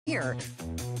Here.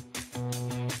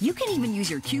 You can even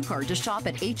use your Q card to shop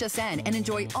at HSN and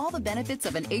enjoy all the benefits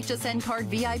of an HSN card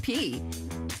VIP.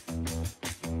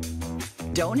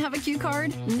 Don't have a Q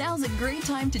card? Now's a great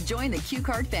time to join the Q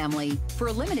card family. For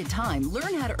a limited time,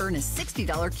 learn how to earn a $60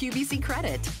 QVC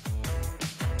credit.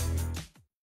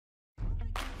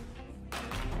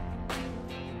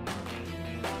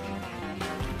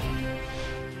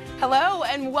 Hello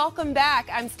and welcome back.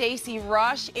 I'm Stacy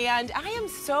Rush and I am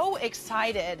so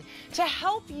excited to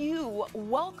help you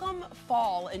welcome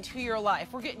fall into your life.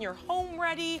 We're getting your home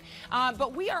ready,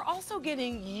 but we are also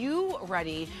getting you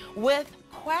ready with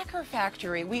Quacker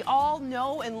Factory. We all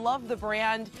know and love the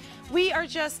brand. We are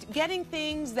just getting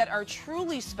things that are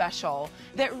truly special,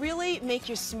 that really make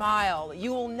you smile.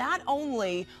 You will not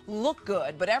only look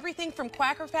good, but everything from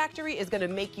Quacker Factory is going to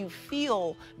make you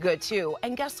feel good too.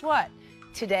 And guess what?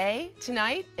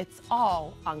 Tonight, it's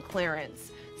all on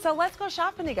clearance. So let's go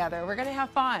shopping together. We're gonna have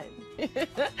fun.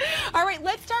 All right,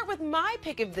 let's start with my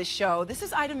pick of the show. This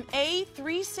is item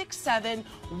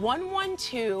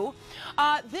A367112.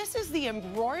 This is the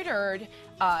embroidered,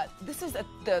 this is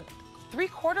the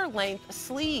 3/4 length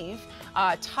sleeve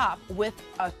top with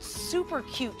a super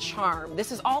cute charm.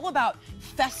 This is all about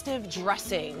festive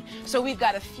dressing. So we've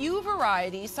got a few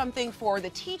varieties, something for the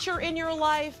teacher in your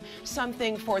life,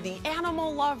 something for the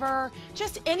animal lover,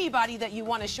 just anybody that you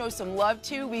want to show some love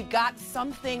to. We've got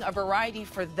something, a variety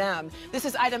for them. This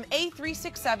is item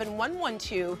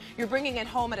A367112. You're bringing it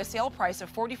home at a sale price of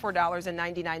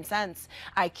 $44.99.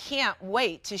 I can't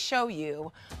wait to show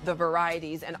you the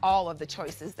varieties and all of the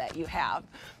choices that you have.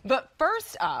 But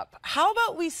first up, how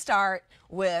about we start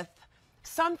with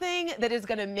something that is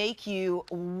going to make you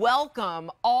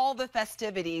welcome all the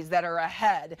festivities that are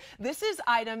ahead. This is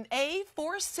item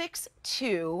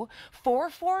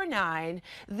A462449.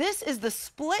 This is the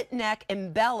split neck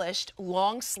embellished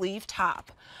long sleeve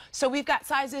top. So we've got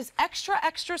sizes extra,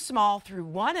 extra small through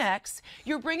 1X.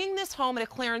 You're bringing this home at a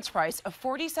clearance price of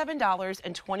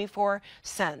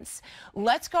 $47.24.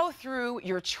 Let's go through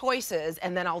your choices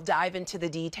and then I'll dive into the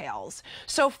details.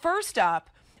 So first up,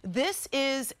 this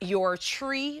is your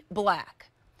tree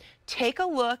black. Take a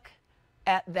look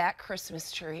at that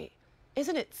Christmas tree.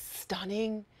 Isn't it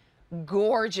stunning?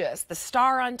 Gorgeous. The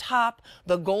star on top,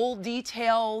 the gold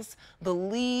details, the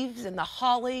leaves and the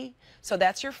holly. So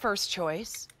that's your first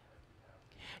choice.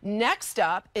 Next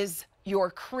up is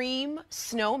your cream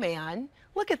snowman.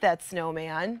 Look at that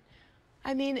snowman.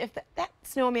 I mean, if that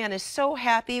snowman is so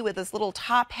happy with his little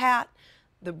top hat,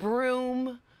 the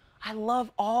broom. I love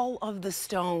all of the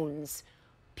stones.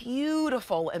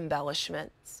 Beautiful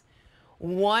embellishments.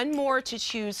 One more to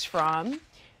choose from.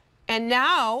 And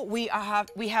now we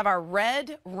have our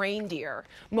red reindeer.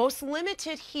 Most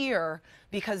limited here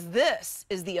because this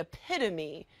is the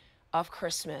epitome of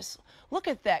Christmas. Look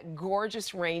at that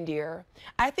gorgeous reindeer.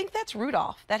 I think that's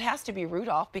Rudolph. That has to be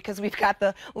Rudolph because we've got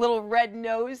the little red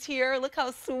nose here. Look how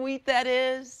sweet that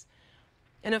is.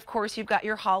 And of course, you've got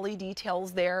your holly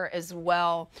details there as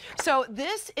well. So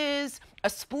this is a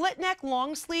split neck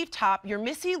long sleeve top. Your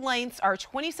missy lengths are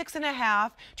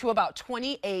 26.5 to about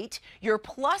 28. Your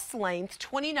plus length,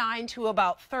 29 to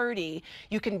about 30.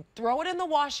 You can throw it in the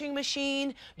washing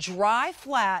machine, dry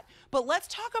flat. But let's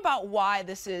talk about why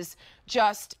this is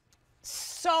just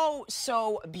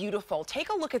so beautiful. Take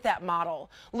a look at that model.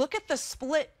 Look at the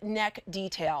split neck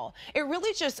detail. It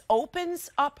really just opens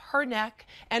up her neck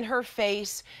and her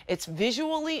face. It's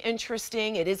visually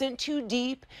interesting. It isn't too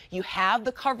deep. You have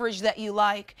the coverage that you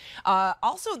like.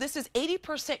 Also, this is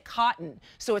 80% cotton.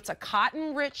 So it's a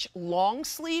cotton rich long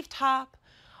sleeve top.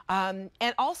 And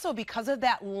also because of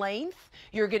that length,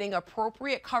 you're getting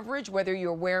appropriate coverage, whether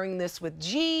you're wearing this with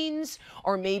jeans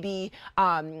or maybe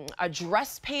a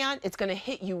dress pant. It's going to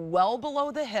hit you well below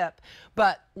the hip.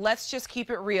 But let's just keep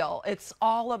it real. It's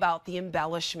all about the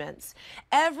embellishments.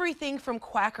 Everything from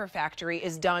Quacker Factory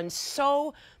is done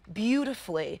so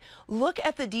beautifully. Look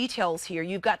at the details here.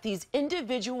 You've got these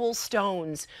individual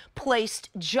stones placed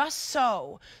just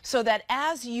so that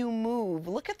as you move,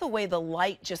 look at the way the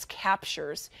light just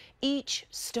captures each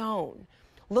stone.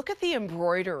 Look at the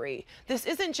embroidery. This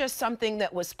isn't just something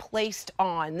that was placed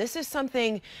on. This is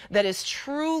something that is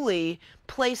truly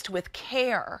placed with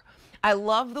care. I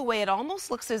love the way it almost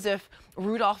looks as if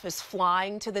Rudolph is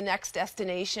flying to the next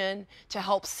destination to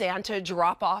help Santa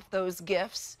drop off those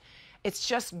gifts. It's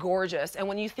just gorgeous. And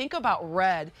when you think about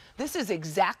red, this is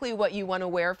exactly what you want to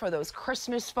wear for those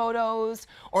Christmas photos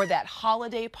or that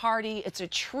holiday party. It's a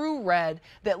true red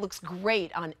that looks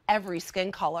great on every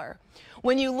skin color.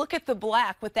 When you look at the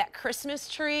black with that Christmas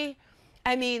tree,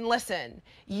 I mean, listen,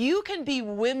 you can be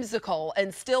whimsical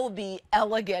and still be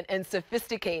elegant and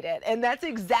sophisticated, and that's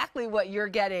exactly what you're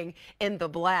getting in the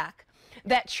black.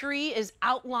 That tree is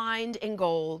outlined in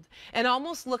gold and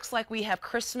almost looks like we have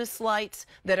Christmas lights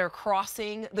that are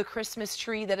crossing the Christmas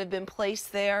tree that have been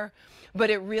placed there. But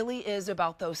it really is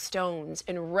about those stones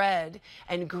in red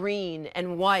and green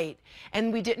and white.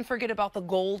 And we didn't forget about the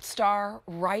gold star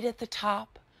right at the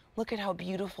top. Look at how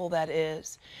beautiful that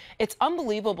is. It's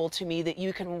unbelievable to me that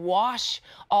you can wash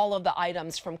all of the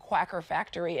items from Quacker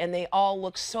Factory and they all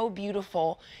look so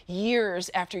beautiful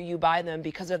years after you buy them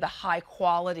because of the high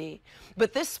quality.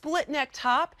 But this split neck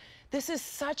top, this is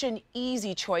such an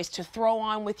easy choice to throw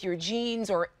on with your jeans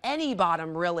or any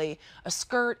bottom really, a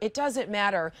skirt, it doesn't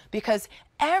matter because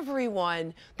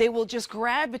everyone, they will just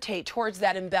gravitate towards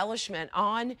that embellishment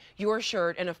on your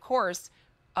shirt and of course,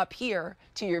 up here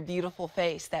to your beautiful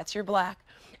face. That's your black.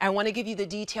 I want to give you the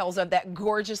details of that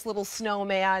gorgeous little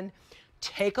snowman.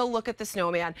 Take a look at the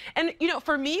snowman. And you know,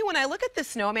 for me, when I look at the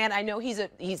snowman, I know he's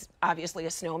obviously a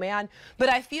snowman, but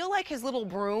I feel like his little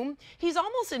broom, he's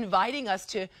almost inviting us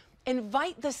to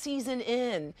invite the season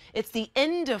in. It's the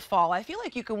end of fall. I feel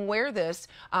like you can wear this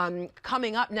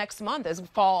coming up next month as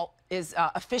fall is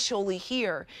officially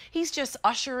here. He's just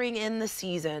ushering in the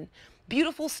season.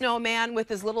 Beautiful snowman with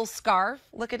his little scarf.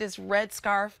 Look at his red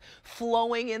scarf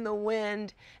flowing in the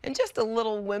wind and just a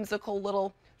little whimsical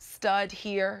little stud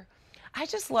here. I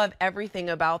just love everything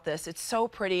about this. It's so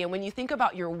pretty. And when you think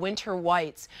about your winter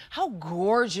whites, how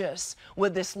gorgeous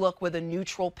would this look with a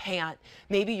neutral pant?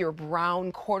 Maybe your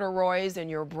brown corduroys and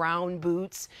your brown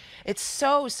boots. It's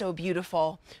so, so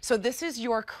beautiful. So this is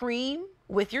your cream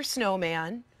with your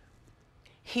snowman.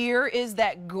 Here is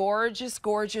that gorgeous,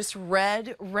 gorgeous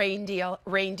red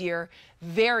reindeer.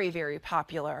 Very, very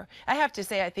popular. I have to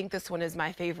say, I think this one is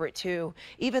my favorite too.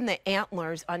 Even the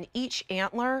antlers, on each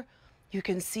antler, you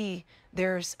can see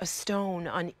there's a stone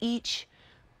on each,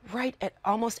 right at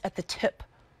almost at the tip.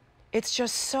 It's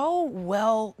just so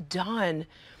well done.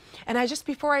 And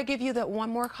before I give you that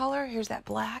one more color, here's that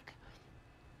black.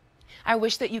 I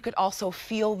wish that you could also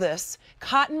feel this.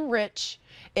 Cotton rich.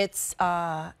 It's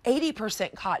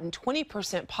 80% cotton,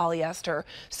 20% polyester.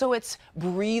 So it's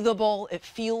breathable. It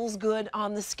feels good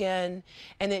on the skin.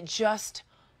 And it just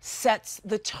sets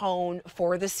the tone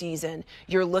for the season.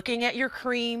 You're looking at your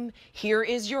cream. Here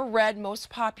is your red, most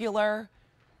popular.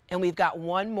 And we've got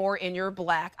one more in your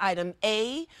black. Item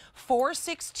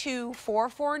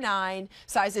A462449,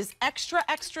 sizes extra,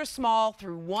 extra small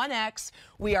through 1X.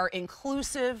 We are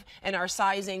inclusive in our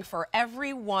sizing for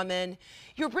every woman.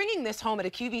 You're bringing this home at a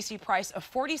QVC price of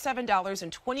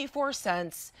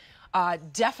 $47.24.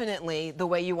 Definitely the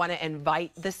way you want to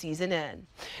invite the season in.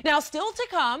 Now, still to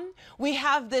come, we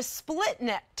have this split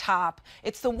neck top.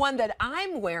 It's the one that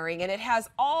I'm wearing, and it has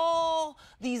all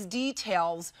these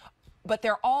details, but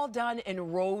they're all done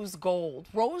in rose gold.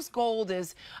 Rose gold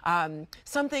is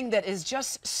something that is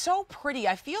just so pretty.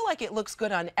 I feel like it looks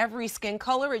good on every skin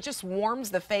color. It just warms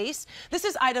the face. This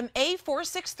is item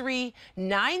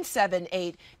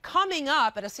A463978, coming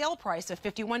up at a sale price of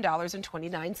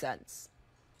 $51.29.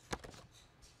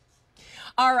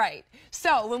 All right,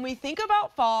 so when we think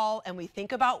about fall and we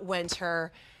think about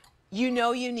winter, you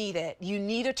know you need it. You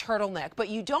need a turtleneck, but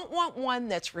you don't want one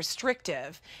that's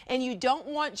restrictive, and you don't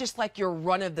want just like your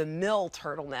run-of-the-mill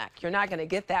turtleneck. You're not going to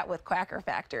get that with Quacker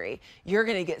Factory. You're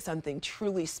going to get something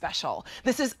truly special.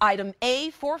 This is item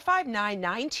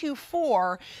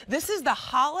A459924. This is the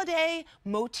holiday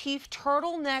motif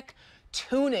turtleneck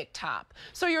tunic top.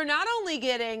 So you're not only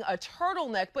getting a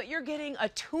turtleneck, but you're getting a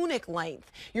tunic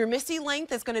length. Your missy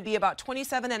length is going to be about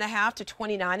 27.5 to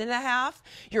 29.5.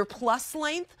 Your plus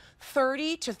length,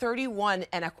 30 to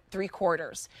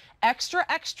 31.75. Extra,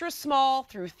 extra small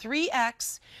through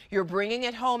 3X. You're bringing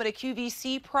it home at a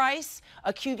QVC price,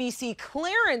 a QVC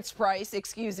clearance price,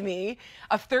 excuse me,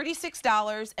 of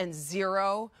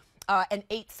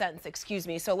 $36.08, excuse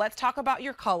me. So let's talk about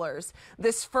your colors.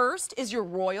 This first is your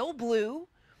royal blue,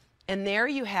 and there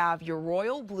you have your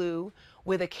royal blue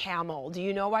with a camel. Do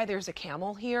you know why there's a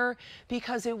camel here?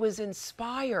 Because it was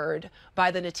inspired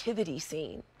by the nativity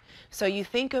scene. So you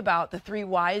think about the three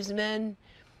wise men,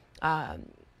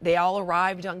 they all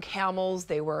arrived on camels.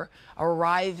 They were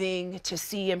arriving to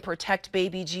see and protect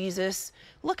baby Jesus.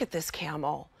 Look at this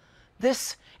camel.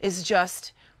 This is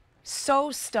just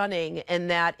so stunning in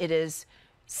that it's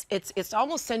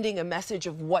almost sending a message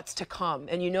of what's to come.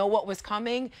 And you know what was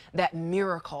coming? That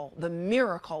miracle, the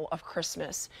miracle of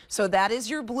Christmas. So that is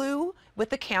your blue with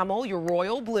the camel, your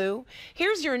royal blue.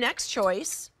 Here's your next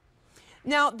choice.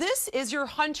 Now this is your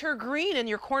hunter green and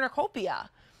your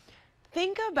cornucopia.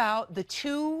 Think about the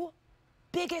two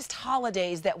biggest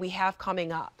holidays that we have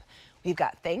coming up. We've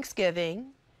got Thanksgiving,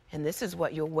 and this is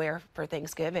what you'll wear for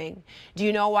Thanksgiving. Do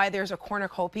you know why there's a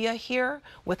cornucopia here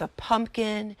with a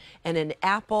pumpkin and an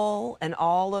apple and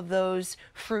all of those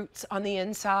fruits on the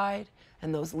inside?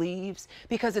 And those leaves,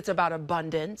 because it's about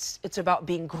abundance. It's about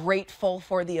being grateful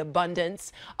for the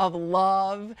abundance of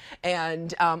love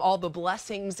and all the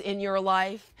blessings in your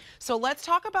life. So let's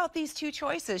talk about these two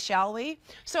choices, shall we?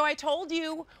 So I told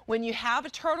you, when you have a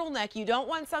turtleneck, you don't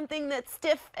want something that's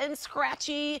stiff and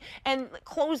scratchy and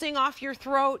closing off your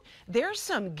throat. There's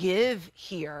some give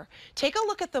here. Take a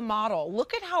look at the model.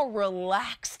 Look at how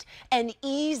relaxed and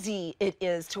easy it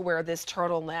is to wear this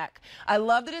turtleneck. I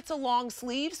love that it's a long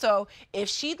sleeve, so if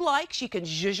she'd like, she can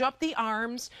zhuzh up the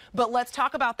arms. But let's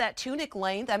talk about that tunic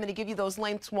length. I'm going to give you those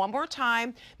lengths one more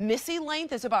time. Missy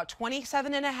length is about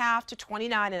 27.5 to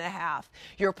 29.5.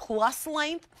 Your plus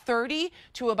length, 30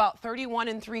 to about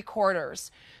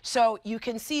 31.75. So you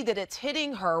can see that it's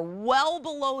hitting her well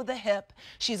below the hip.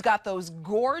 She's got those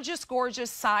gorgeous, gorgeous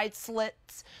side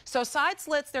slits. So side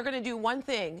slits, they're going to do one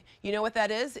thing. You know what that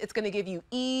is? It's going to give you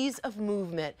ease of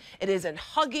movement. It isn't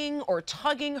hugging or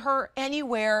tugging her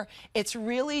anywhere. It's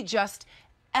really just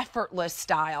effortless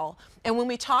style. And when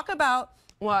we talk about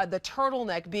the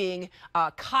turtleneck being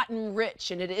cotton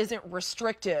rich and it isn't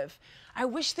restrictive, I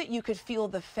wish that you could feel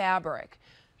the fabric.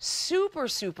 Super,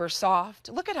 super soft.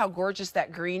 Look at how gorgeous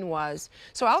that green was.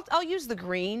 So I'll use the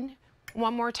green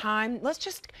one more time. Let's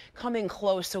just come in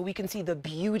close so we can see the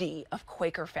beauty of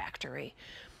Quaker Factory.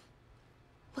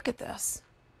 Look at this.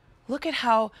 Look at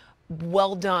how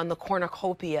well done the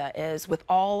cornucopia is with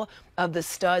all of the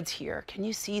studs here. Can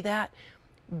you see that?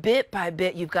 Bit by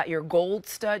bit, you've got your gold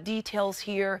stud details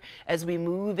here. As we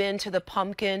move into the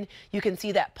pumpkin, you can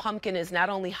see that pumpkin is not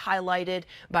only highlighted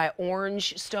by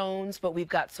orange stones, but we've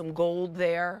got some gold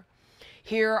there.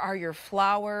 Here are your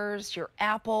flowers, your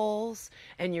apples,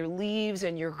 and your leaves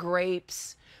and your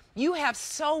grapes. You have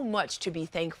so much to be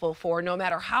thankful for. No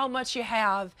matter how much you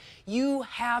have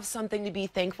something to be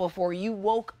thankful for. You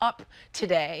woke up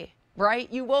today,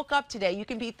 right? You woke up today. You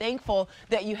can be thankful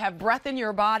that you have breath in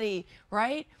your body,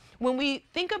 right? When we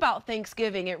think about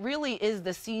Thanksgiving, it really is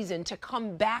the season to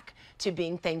come back to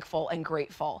being thankful and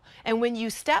grateful. And when you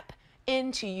step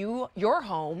into your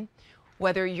home,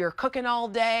 whether you're cooking all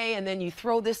day and then you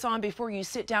throw this on before you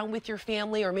sit down with your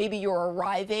family, or maybe you're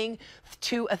arriving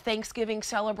to a Thanksgiving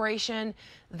celebration,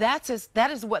 that is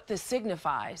what this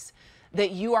signifies.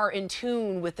 That you are in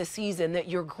tune with the season, that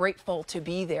you're grateful to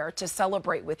be there to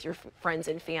celebrate with your friends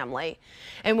and family.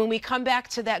 And when we come back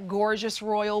to that gorgeous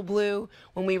royal blue,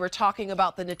 when we were talking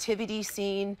about the nativity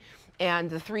scene and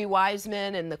the three wise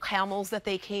men and the camels that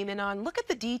they came in on, look at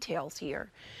the details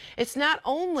here. It's not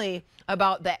only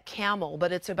about that camel,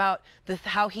 but it's about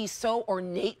how he's so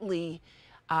ornately,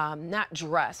 not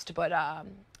dressed, but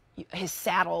his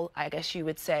saddle, I guess you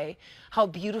would say, how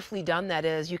beautifully done that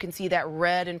is. You can see that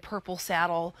red and purple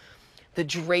saddle, the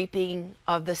draping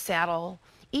of the saddle.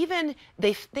 Even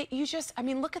I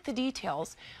mean, look at the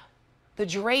details. The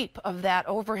drape of that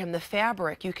over him, the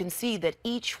fabric, you can see that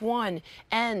each one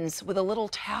ends with a little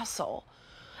tassel.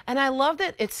 And I love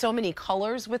that it's so many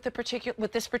colors with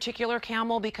this particular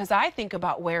camel, because I think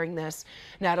about wearing this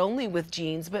not only with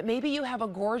jeans, but maybe you have a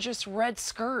gorgeous red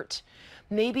skirt.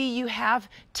 Maybe you have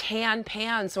tan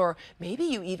pants, or maybe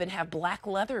you even have black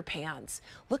leather pants.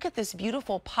 Look at this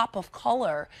beautiful pop of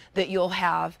color that you'll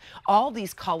have, all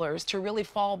these colors to really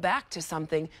fall back to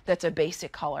something that's a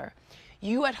basic color.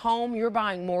 You at home, you're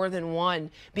buying more than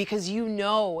one because you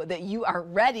know that you are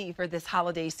ready for this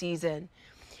holiday season.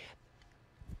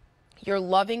 You're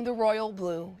loving the royal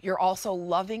blue. You're also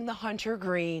loving the hunter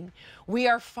green. We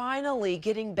are finally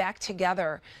getting back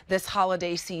together this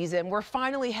holiday season. We're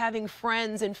finally having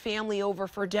friends and family over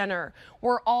for dinner.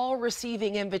 We're all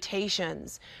receiving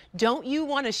invitations. Don't you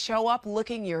want to show up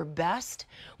looking your best?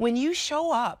 When you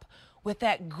show up with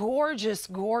that gorgeous,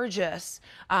 gorgeous,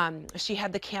 she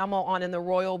had the camel on in the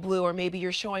royal blue, or maybe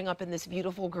you're showing up in this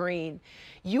beautiful green.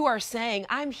 You are saying,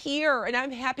 I'm here and I'm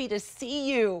happy to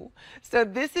see you. So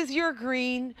this is your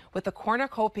green with the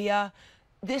cornucopia.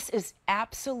 This is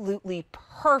absolutely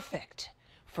perfect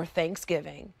for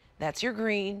Thanksgiving. That's your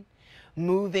green.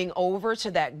 Moving over to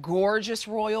that gorgeous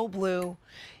royal blue.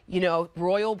 You know,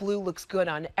 royal blue looks good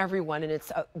on everyone, and it's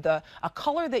a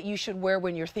color that you should wear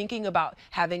when you're thinking about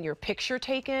having your picture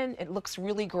taken. It looks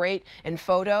really great in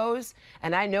photos,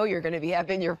 and I know you're going to be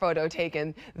having your photo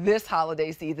taken this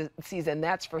holiday season,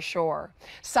 that's for sure.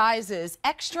 Sizes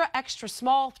extra, extra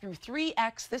small through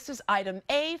 3X. This is item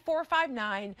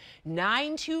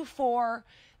A459924.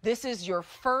 This is your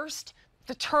first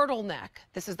the turtleneck.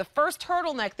 This is the first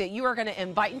turtleneck that you are going to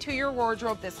invite into your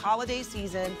wardrobe this holiday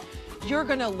season. You're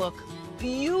going to look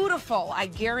beautiful. I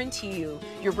guarantee you.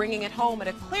 You're bringing it home at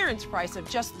a clearance price of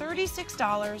just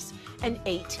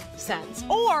 $36.08.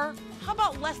 Or how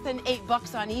about less than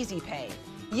 $8 on Easy Pay?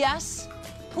 Yes,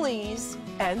 please,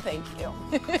 and thank you.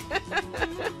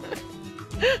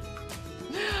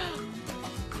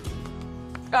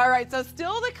 All right, so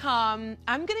still to come,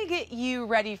 I'm going to get you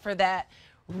ready for that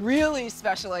really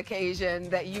special occasion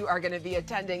that you are going to be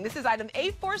attending. This is item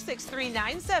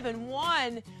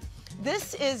 8463971.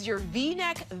 This is your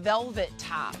V-neck velvet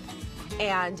top,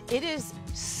 and it is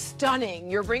stunning.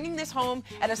 You're bringing this home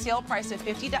at a sale price of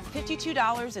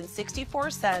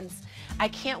 $52.64. I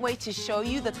can't wait to show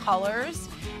you the colors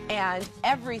and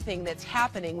everything that's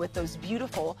happening with those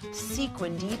beautiful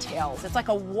sequin details. It's like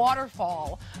a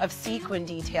waterfall of sequin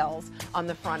details on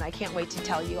the front. I can't wait to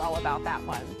tell you all about that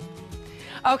one.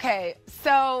 Okay,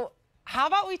 so how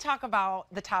about we talk about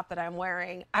the top that I'm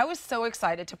wearing? I was so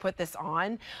excited to put this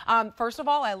on. First of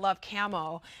all, I love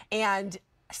camo. And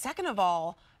second of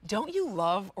all, don't you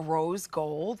love rose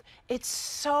gold? It's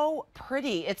so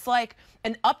pretty. It's like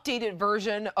an updated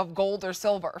version of gold or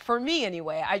silver. For me,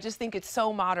 anyway. I just think it's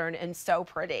so modern and so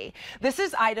pretty. This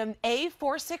is item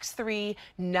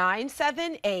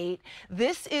A463978.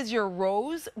 This is your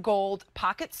rose gold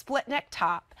pocket split neck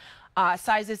top.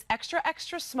 Sizes extra,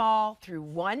 extra small through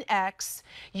 1X.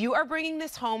 You are bringing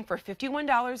this home for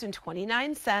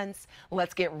 $51.29.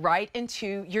 Let's get right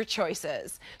into your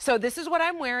choices. So this is what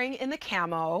I'm wearing in the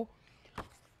camo.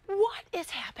 What is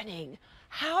happening?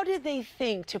 How did they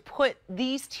think to put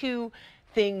these two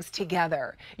things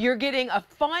together? You're getting a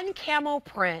fun camo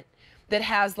print that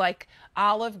has like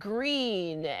olive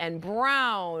green and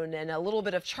brown and a little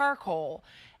bit of charcoal.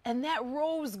 And that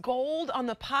rose gold on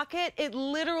the pocket, it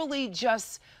literally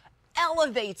just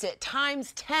elevates it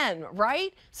times 10,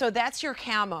 right? So that's your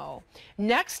camo.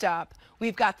 Next up,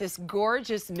 we've got this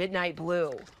gorgeous midnight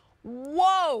blue.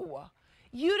 Whoa!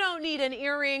 You don't need an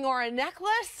earring or a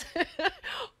necklace.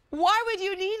 Why would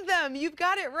you need them? You've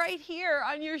got it right here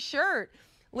on your shirt.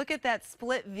 Look at that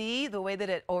split V, the way that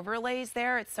it overlays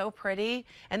there. It's so pretty.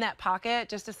 And that pocket,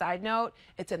 just a side note,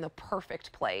 it's in the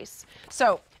perfect place.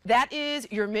 So that is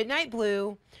your midnight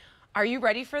blue. Are you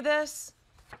ready for this?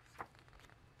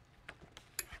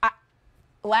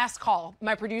 Last call.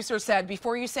 My producer said,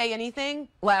 before you say anything,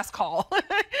 last call.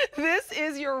 This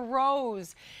is your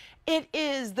rose. It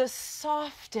is the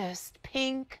softest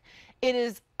pink. It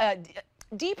is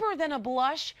deeper than a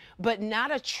blush, but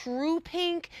not a true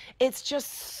pink. It's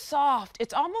just soft.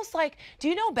 It's almost like, do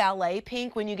you know ballet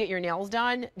pink when you get your nails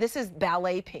done? This is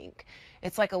ballet pink.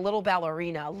 It's like a little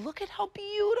ballerina. Look at how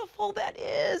beautiful that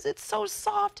is. It's so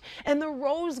soft. And the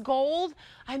rose gold,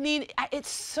 I mean, it's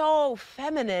so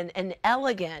feminine and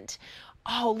elegant.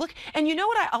 Oh, look. And you know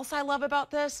what else I love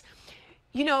about this?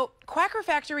 You know, Quacker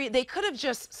Factory, they could have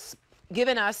just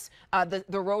given us the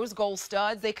rose gold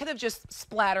studs. They could have just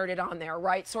splattered it on there,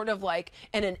 right? Sort of like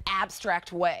in an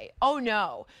abstract way. Oh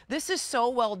no, this is so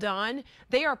well done.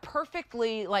 They are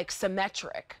perfectly like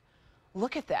symmetric.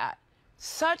 Look at that.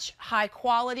 Such high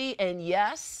quality, and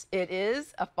yes, it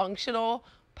is a functional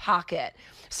pocket.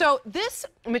 So this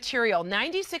material,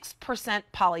 96%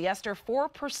 polyester,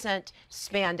 4%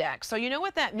 spandex. So you know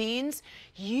what that means?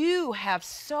 You have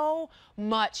so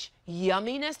much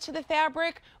yumminess to the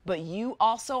fabric, but you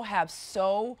also have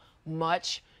so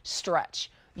much stretch.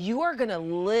 You are gonna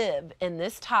live in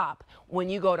this top when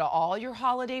you go to all your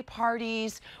holiday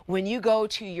parties, when you go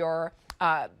to your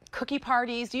cookie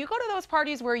parties. Do you go to those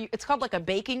parties where it's called like a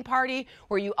baking party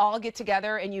where you all get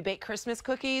together and you bake Christmas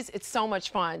cookies? It's so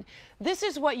much fun. This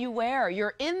is what you wear.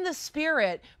 You're in the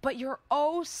spirit, but you're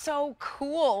oh so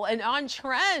cool and on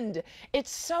trend. It's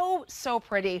so, so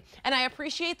pretty. And I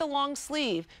appreciate the long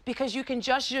sleeve because you can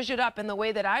just zhuzh it up in the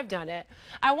way that I've done it.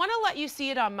 I want to let you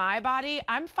see it on my body.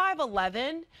 I'm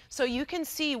 5'11", so you can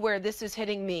see where this is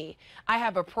hitting me. I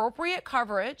have appropriate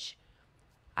coverage.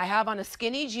 I have on a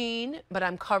skinny jean, but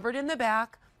I'm covered in the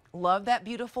back. Love that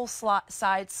beautiful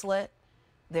side slit.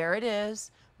 There it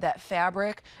is, that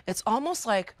fabric. It's almost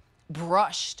like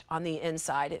brushed on the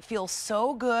inside. It feels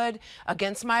so good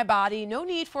against my body. No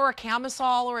need for a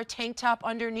camisole or a tank top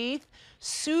underneath.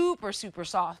 Super, super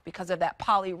soft because of that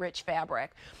poly-rich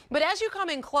fabric. But as you come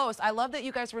in close, I love that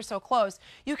you guys were so close.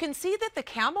 You can see that the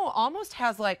camo almost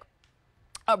has like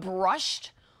a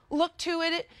brushed look to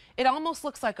it. It almost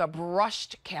looks like a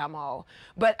brushed camo.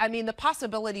 But I mean, the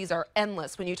possibilities are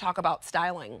endless when you talk about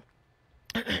styling.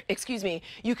 excuse me,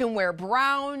 you can wear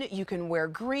brown, you can wear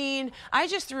green. I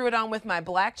just threw it on with my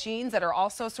black jeans that are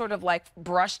also sort of like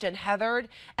brushed and heathered,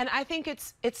 and I think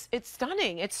it's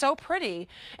stunning. It's so pretty.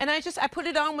 And I put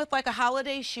it on with like a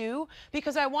holiday shoe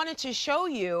because I wanted to show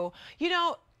you, you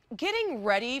know, getting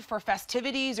ready for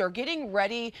festivities or getting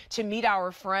ready to meet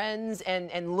our friends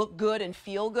and look good and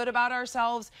feel good about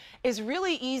ourselves is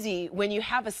really easy when you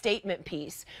have a statement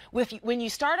piece. When you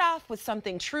start off with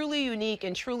something truly unique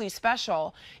and truly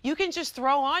special, you can just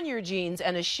throw on your jeans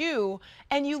and a shoe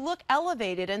and you look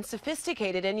elevated and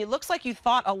sophisticated, and it looks like you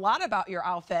thought a lot about your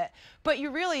outfit, but you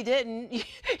really didn't.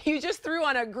 You just threw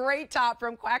on a great top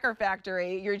from Quacker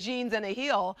Factory, your jeans and a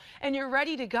heel, and you're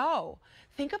ready to go.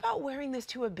 Think about wearing this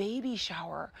to a baby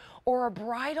shower or a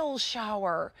bridal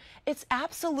shower. It's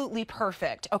absolutely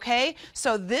perfect, okay?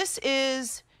 So this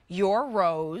is your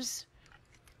rose.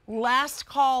 Last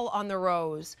call on the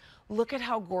rose. Look at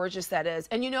how gorgeous that is.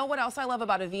 And you know what else I love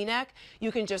about a V-neck? You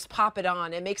can just pop it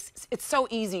on. It's so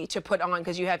easy to put on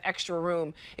because you have extra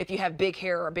room if you have big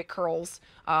hair or big curls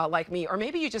like me. Or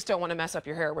maybe you just don't want to mess up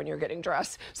your hair when you're getting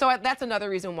dressed. So that's another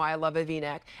reason why I love a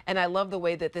V-neck. And I love the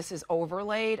way that this is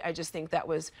overlaid. I just think that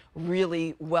was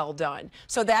really well done.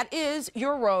 So that is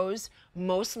your rose,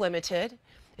 most limited.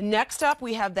 Next up,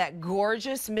 we have that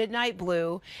gorgeous midnight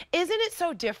blue. Isn't it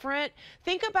so different?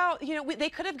 Think about, you know, they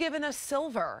could have given us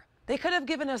silver. They could have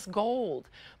given us gold,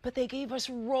 but they gave us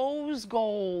rose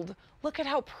gold. Look at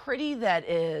how pretty that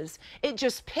is. It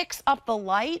just picks up the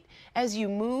light as you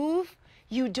move.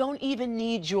 You don't even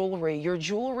need jewelry. Your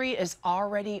jewelry is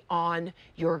already on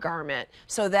your garment.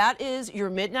 So that is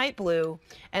your midnight blue.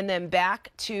 And then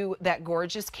back to that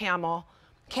gorgeous camo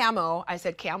that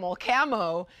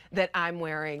I'm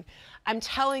wearing. I'm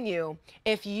telling you,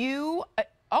 if you,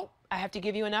 I have to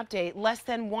give you an update. Less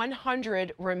than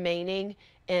 100 remaining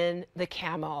in the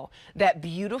camo. That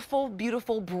beautiful,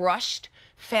 beautiful brushed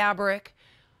fabric.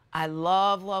 I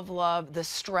love, love, love the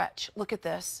stretch. Look at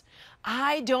this.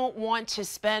 I don't want to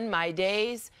spend my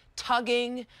days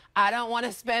tugging. I don't want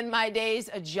to spend my days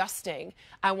adjusting.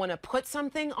 I want to put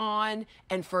something on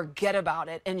and forget about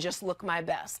it and just look my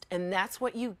best. And that's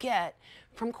what you get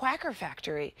from Quacker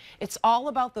Factory. It's all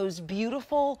about those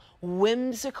beautiful,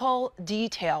 whimsical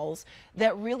details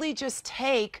that really just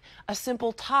take a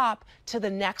simple top to the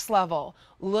next level.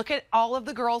 Look at all of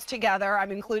the girls together.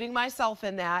 I'm including myself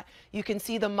in that. You can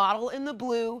see the model in the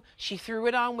blue. She threw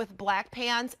it on with black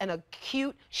pants and a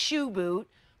cute shoe boot.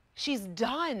 She's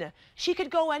done. She could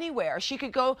go anywhere. She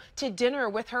could go to dinner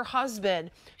with her husband.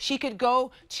 She could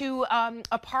go to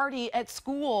a party at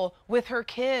school with her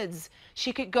kids.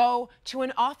 She could go to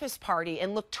an office party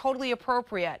and look totally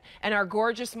appropriate. And our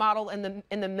gorgeous model in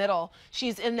the middle,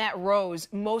 she's in that rose,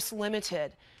 most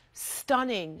limited,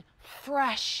 stunning,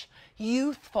 fresh,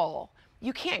 youthful.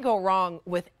 You can't go wrong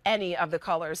with any of the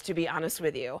colors, to be honest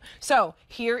with you. So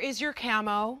here is your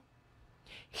camo.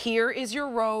 Here is your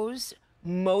rose,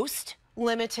 most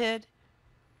limited.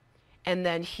 And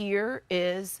then here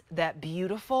is that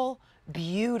beautiful,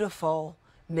 beautiful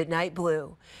midnight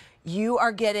blue. You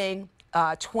are getting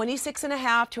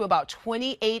 26.5 to about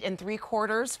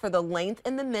 28.75 for the length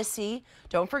in the Missy.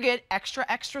 Don't forget, extra,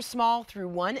 extra small through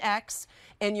 1X.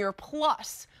 And your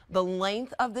plus, the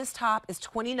length of this top is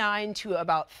 29 to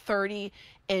about 30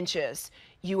 inches.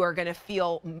 You are going to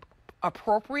feel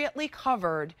appropriately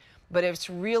covered, but it's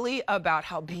really about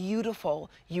how beautiful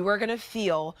you are going to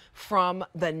feel from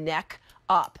the neck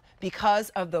up because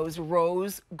of those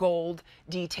rose gold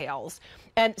details.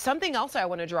 And something else I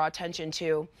want to draw attention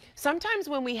to, sometimes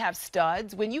when we have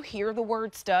studs, when you hear the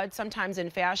word stud, sometimes in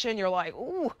fashion, you're like,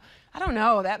 ooh, I don't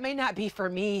know, that may not be for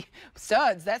me.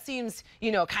 Studs, that seems,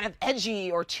 you know, kind of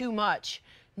edgy or too much.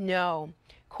 No,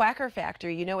 Quacker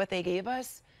Factory, you know what they gave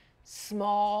us?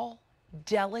 Small,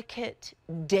 delicate,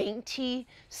 dainty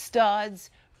studs,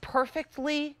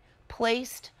 perfectly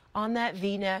placed on that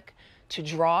V-neck to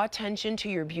draw attention to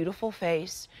your beautiful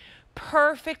face,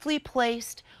 perfectly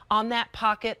placed on that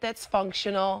pocket that's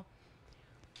functional.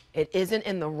 It isn't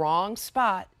in the wrong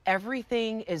spot.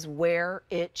 Everything is where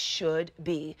it should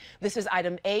be. This is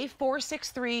item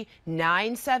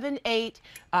A463978.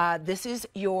 This is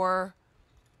your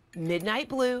midnight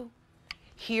blue.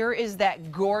 Here is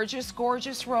that gorgeous,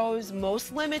 gorgeous rose,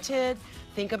 most limited.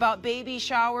 Think about baby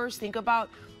showers. Think about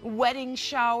wedding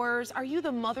showers. Are you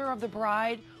the mother of the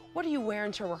bride? What are you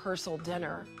wearing to rehearsal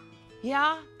dinner?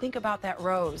 Yeah, think about that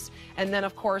rose. And then,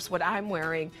 of course, what I'm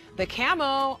wearing, the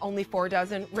camo, only 4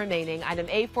 dozen remaining. Item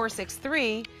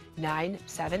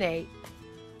A463978.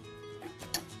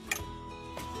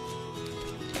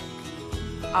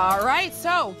 All right,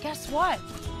 so guess what?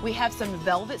 We have some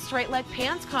velvet straight leg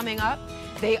pants coming up.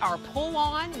 They are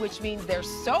pull-on, which means they're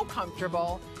so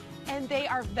comfortable, and they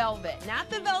are velvet. Not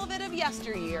the velvet of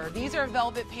yesteryear. These are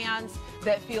velvet pants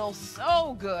that feel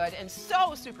so good and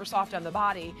so super soft on the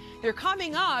body. They're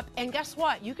coming up, and guess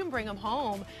what? You can bring them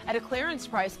home at a clearance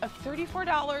price of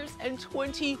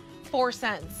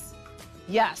 $34.24.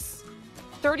 Yes,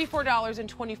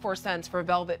 $34.24 for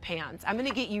velvet pants. I'm gonna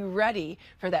get you ready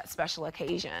for that special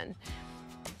occasion.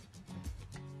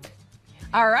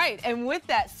 All right, and with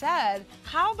that said,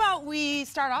 how about we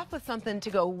start off with something to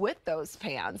go with those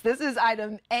pants? This is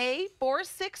item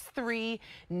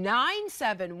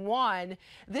A463971.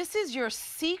 This is your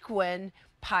sequin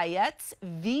paillettes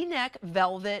V-neck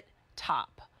velvet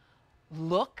top.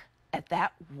 Look at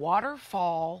that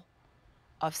waterfall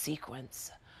of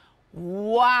sequins.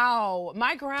 Wow,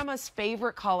 my grandma's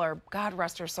favorite color, God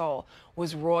rest her soul,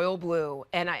 was royal blue.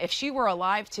 And if she were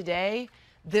alive today,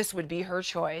 this would be her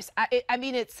choice. I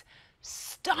mean, it's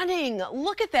stunning.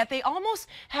 Look at that. They almost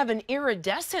have an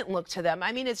iridescent look to them.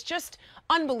 I mean, it's just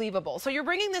unbelievable. So you're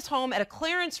bringing this home at a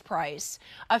clearance price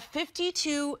of a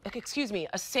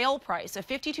sale price of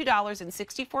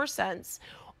 $52.64.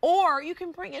 Or you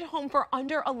can bring it home for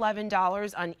under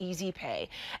 $11 on Easy Pay.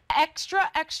 Extra,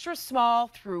 extra small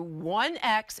through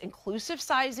 1X, inclusive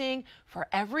sizing for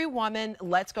every woman.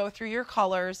 Let's go through your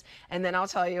colors, and then I'll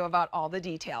tell you about all the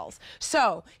details.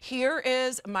 So here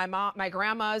is my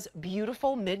grandma's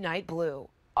beautiful midnight blue.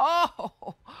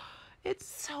 Oh, it's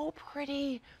so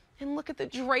pretty. And look at the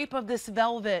drape of this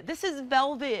velvet. This is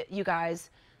velvet, you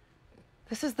guys.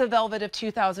 This is the velvet of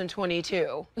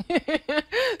 2022.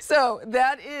 So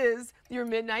that is your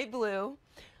midnight blue.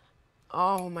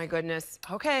 Oh my goodness.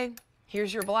 Okay,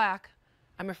 here's your black.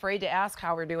 I'm afraid to ask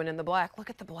how we're doing in the black. Look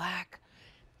at the black.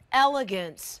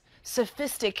 Elegance,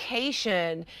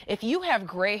 sophistication. If you have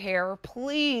gray hair,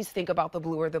 please think about the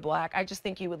blue or the black. I just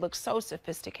think you would look so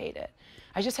sophisticated.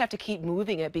 I just have to keep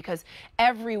moving it because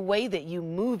every way that you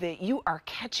move it, you are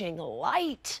catching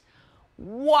light.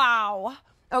 Wow.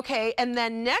 Okay, and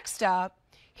then next up,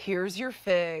 here's your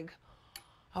fig.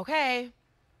 Okay,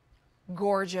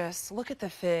 gorgeous. Look at the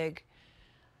fig.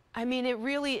 I mean, it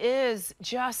really is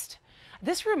just,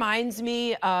 this reminds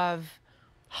me of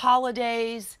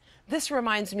holidays. This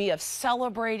reminds me of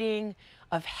celebrating,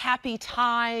 of happy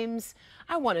times.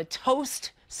 I want to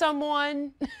toast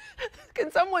someone. Can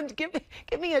someone give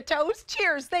me a toast?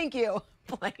 Cheers, thank you.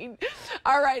 Plain.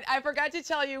 All right, I forgot to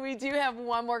tell you we do have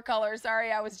one more color.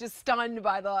 Sorry, I was just stunned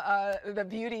by the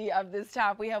beauty of this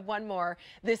top. We have one more.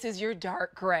 This is your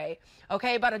dark gray.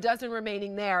 Okay, about a dozen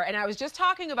remaining there. And I was just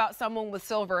talking about someone with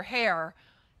silver hair.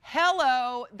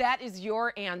 Hello, that is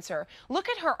your answer. Look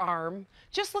at her arm.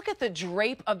 Just look at the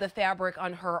drape of the fabric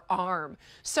on her arm.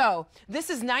 So this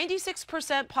is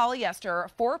 96% polyester,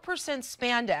 4%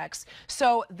 spandex.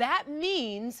 So that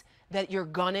means that you're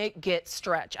gonna get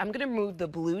stretch. I'm gonna move the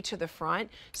blue to the front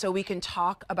so we can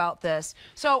talk about this.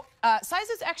 So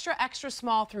sizes extra, extra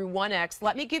small through 1X.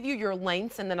 Let me give you your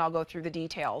lengths and then I'll go through the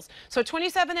details. So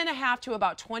 27.5 to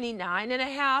about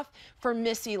 29.5 for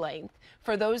Missy length.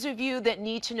 For those of you that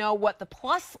need to know what the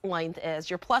plus length is,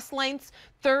 your plus length's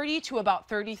 30 to about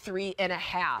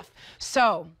 33.5.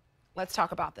 So let's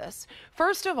talk about this.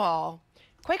 First of all,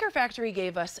 Quaker Factory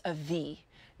gave us a V.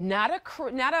 Not a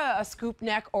scoop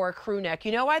neck or a crew neck.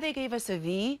 You know why they gave us a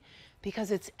V?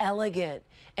 Because it's elegant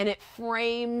and it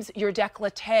frames your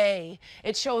décolleté.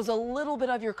 It shows a little bit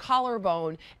of your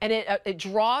collarbone and it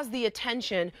draws the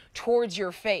attention towards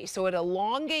your face. So it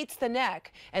elongates the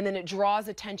neck and then it draws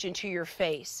attention to your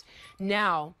face.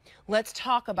 Now, let's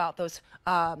talk about those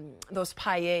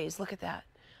paillettes. Look at that.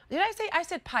 Did I say, I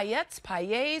said paillettes,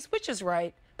 paillettes, which is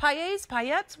right? Paillettes,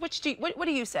 paillettes, what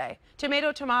do you say?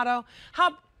 Tomato, tomato?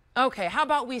 Okay, how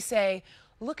about we say,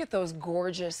 look at those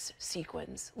gorgeous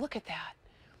sequins. Look at that.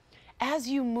 As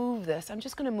you move this, I'm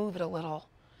just gonna move it a little.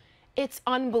 It's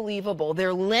unbelievable.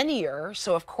 They're linear,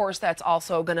 so of course that's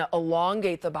also gonna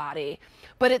elongate the body,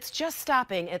 but it's just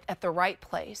stopping at the right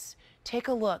place. Take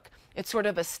a look. It's sort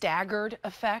of a staggered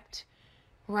effect,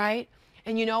 right?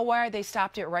 And you know why they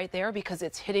stopped it right there? Because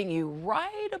it's hitting you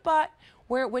right about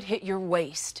where it would hit your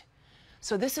waist.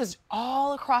 So this is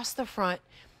all across the front,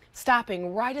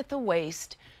 stopping right at the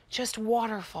waist, just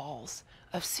waterfalls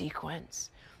of sequins.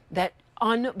 That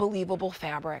unbelievable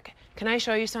fabric. Can I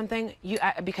show you something?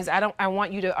 Because I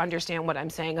want you to understand what I'm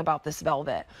saying about this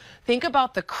velvet. Think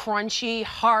about the crunchy,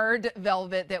 hard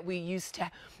velvet that we used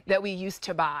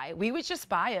to buy. We would just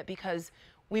buy it because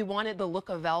we wanted the look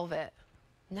of velvet.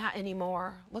 Not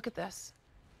anymore. Look at this.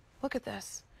 Look at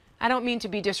this. I don't mean to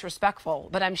be disrespectful,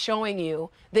 but I'm showing you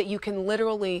that you can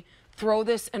literally throw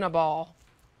this in a ball.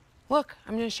 Look,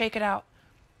 I'm going to shake it out.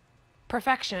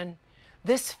 Perfection.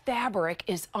 This fabric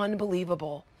is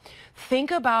unbelievable.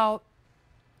 Think about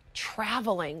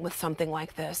traveling with something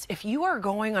like this. If you are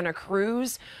going on a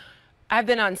cruise, I've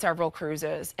been on several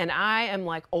cruises, and I am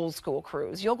like old school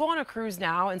cruise. You'll go on a cruise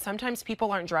now, and sometimes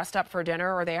people aren't dressed up for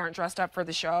dinner or they aren't dressed up for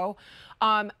the show.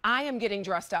 I am getting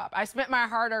dressed up. I spent my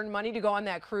hard-earned money to go on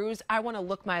that cruise. I want to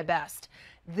look my best.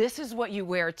 This is what you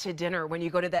wear to dinner when you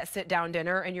go to that sit-down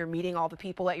dinner and you're meeting all the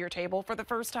people at your table for the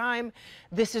first time.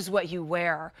 This is what you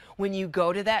wear. When you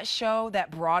go to that show, that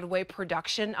Broadway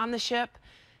production on the ship,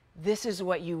 this is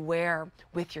what you wear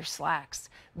with your slacks.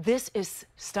 This is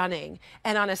stunning.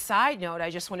 And on a side note, I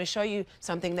just want to show you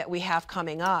something that we have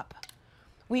coming up.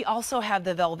 We also have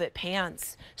the velvet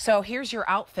pants. So here's your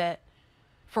outfit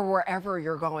for wherever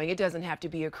you're going. It doesn't have to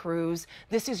be a cruise.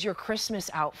 This is your Christmas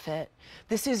outfit.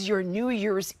 This is your New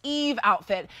Year's Eve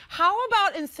outfit. How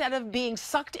about instead of being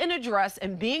sucked in a dress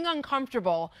and being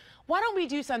uncomfortable, why don't we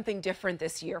do something different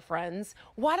this year, friends?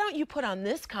 Why don't you put on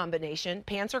this combination?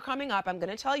 Pants are coming up. I'm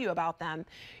going to tell you about them.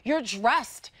 You're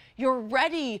dressed. You're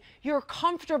ready. You're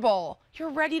comfortable. You're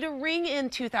ready to ring in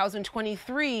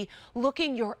 2023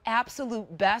 looking your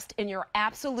absolute best in your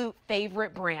absolute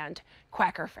favorite brand,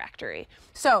 Quacker Factory.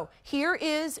 So here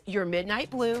is your midnight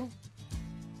blue.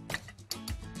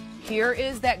 Here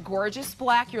is that gorgeous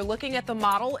black. You're looking at the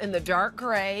model in the dark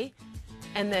gray.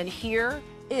 And then here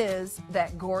is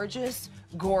that gorgeous,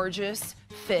 gorgeous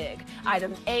fig.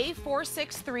 Item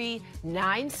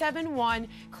A463971,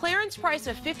 clearance price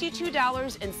of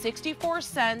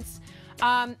 $52.64.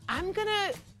 I'm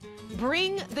gonna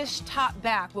bring this top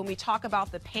back when we talk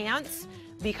about the pants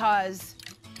because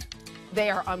they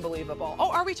are unbelievable.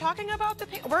 Oh, are we talking about the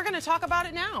pants? We're gonna talk about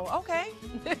it now, okay.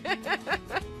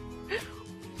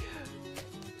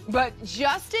 But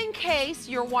just in case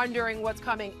you're wondering what's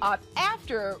coming up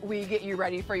after we get you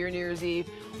ready for your New Year's Eve,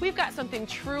 we've got something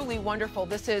truly wonderful.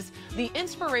 This is the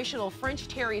inspirational French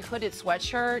terry hooded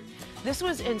sweatshirt. This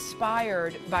was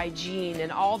inspired by Jeannie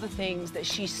and all the things that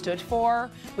she stood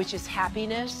for, which is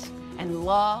happiness and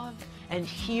love and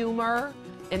humor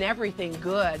and everything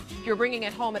good. You're bringing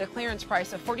it home at a clearance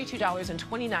price of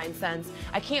 $42.29.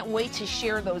 I can't wait to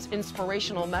share those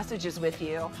inspirational messages with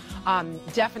you.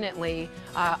 Definitely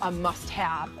a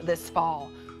must-have this fall.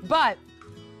 But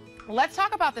let's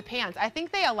talk about the pants. I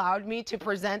think they allowed me to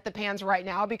present the pants right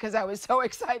now because I was so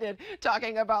excited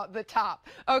talking about the top.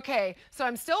 Okay, so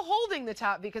I'm still holding the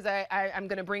top because I'm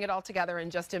gonna bring it all together in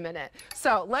just a minute.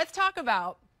 So let's talk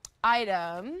about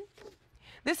item.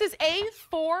 This is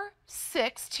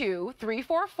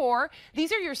A462344.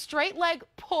 These are your straight leg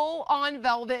pull-on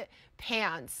velvet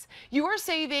pants. You are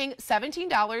saving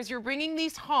 $17. You're bringing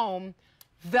these home,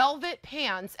 velvet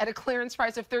pants, at a clearance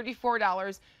price of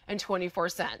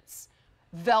 $34.24.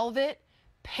 Velvet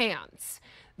pants.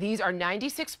 These are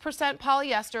 96%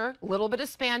 polyester, a little bit of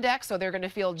spandex, so they're going to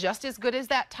feel just as good as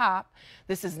that top.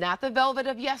 This is not the velvet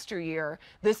of yesteryear.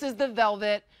 This is the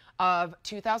velvet of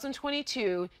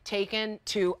 2022 taken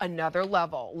to another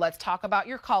level. Let's talk about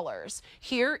your colors.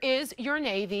 Here is your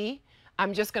navy.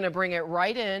 I'm just going to bring it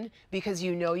right in because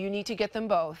you know you need to get them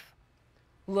both.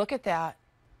 Look at that.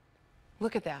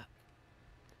 Look at that.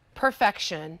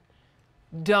 Perfection.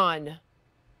 Done.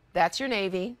 That's your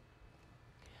navy.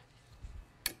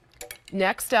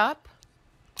 Next up,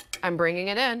 I'm bringing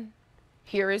it in.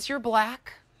 Here is your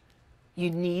black. You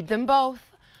need them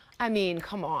both. I mean,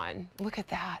 come on. Look at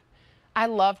that. I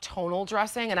love tonal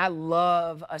dressing and I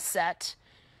love a set.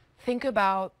 Think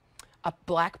about a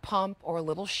black pump or a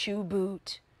little shoe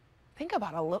boot. Think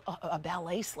about a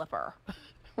ballet slipper,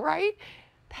 right?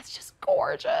 That's just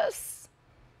gorgeous.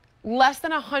 Less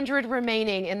than 100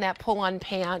 remaining in that pull-on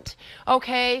pant.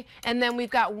 Okay, and then we've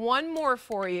got one more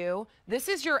for you. This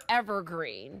is your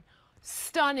evergreen.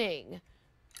 Stunning.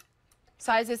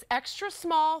 Sizes extra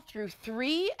small through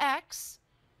 3X.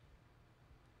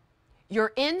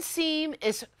 Your inseam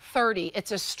is 30.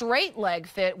 It's a straight leg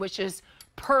fit, which is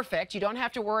perfect. You don't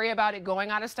have to worry about it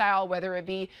going out of style, whether it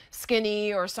be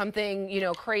skinny or something, you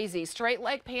know, crazy. Straight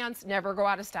leg pants never go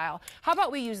out of style. How about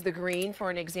we use the green for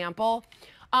an example?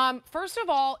 First of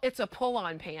all, it's a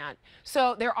pull-on pant.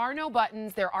 So there are no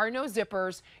buttons, there are no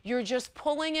zippers. You're just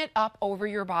pulling it up over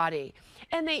your body.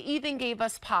 And they even gave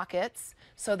us pockets.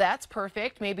 So that's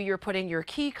perfect. Maybe you're putting your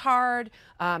key card,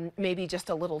 maybe just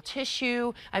a little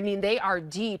tissue. I mean, they are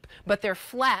deep, but they're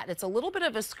flat. It's a little bit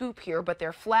of a scoop here, but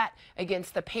they're flat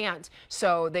against the pant.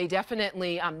 So they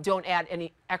definitely don't add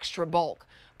any extra bulk.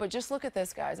 But just look at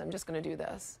this, guys. I'm just going to do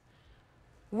this.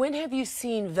 When have you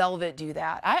seen velvet do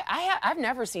that? I've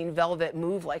never seen velvet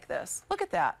move like this. Look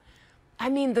at that. I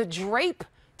mean, the drape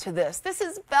to this. This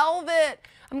is velvet.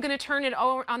 I'm going to turn it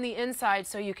over on the inside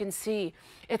so you can see.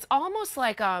 It's almost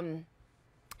like a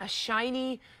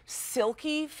shiny,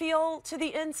 silky feel to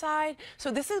the inside.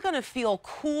 So this is going to feel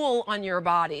cool on your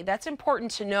body. That's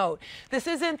important to note. This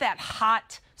isn't that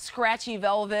hot, scratchy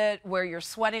velvet where you're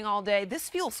sweating all day. This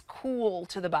feels cool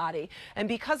to the body. And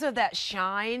because of that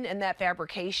shine and that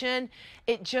fabrication,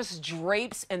 it just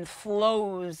drapes and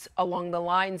flows along the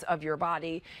lines of your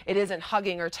body. It isn't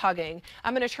hugging or tugging.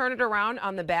 I'm going to turn it around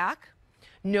on the back.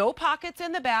 No pockets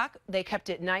in the back. They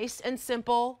kept it nice and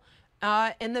simple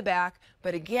in the back,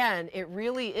 but again, it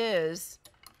really is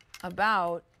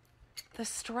about the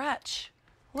stretch.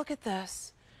 Look at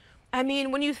this. I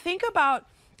mean, when you think about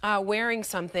wearing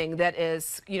something that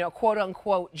is, you know, quote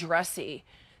unquote dressy,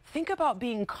 think about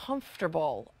being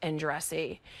comfortable and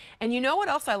dressy. And you know what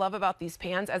else I love about these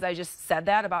pants, as I just said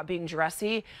that about being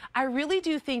dressy? I really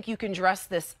do think you can dress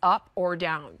this up or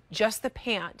down, just the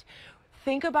pant.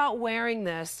 Think about wearing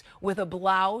this with a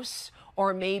blouse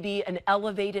or maybe an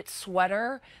elevated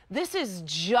sweater. This is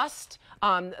just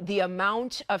the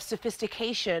amount of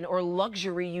sophistication or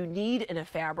luxury you need in a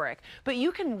fabric. But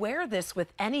you can wear this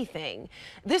with anything.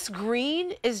 This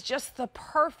green is just the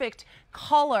perfect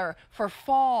color for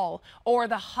fall or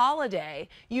the holiday.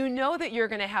 You know that you're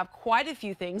going to have quite a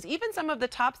few things. Even some of the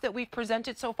tops that we've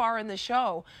presented so far in the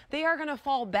show, they are going to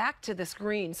fall back to this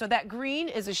green. So that green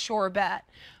is a sure bet.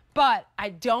 But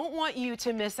I don't want you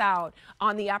to miss out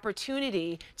on the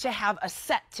opportunity to have a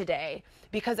set today,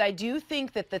 because I do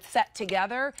think that the set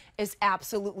together is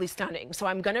absolutely stunning. So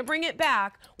I'm going to bring it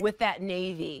back with that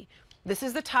navy. This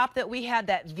is the top that we had,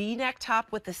 that V-neck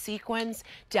top with the sequins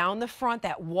down the front,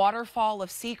 that waterfall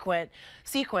of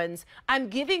sequins. I'm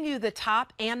giving you the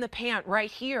top and the pant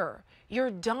right here. You're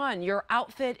done. Your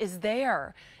outfit is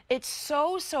there. It's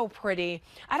so, so pretty.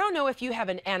 I don't know if you have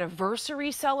an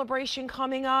anniversary celebration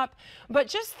coming up, but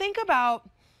just think about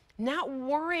not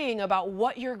worrying about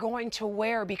what you're going to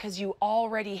wear because you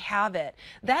already have it.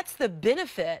 That's the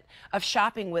benefit of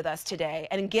shopping with us today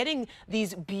and getting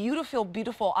these beautiful,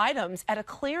 beautiful items at a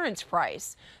clearance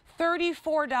price.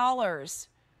 $34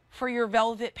 for your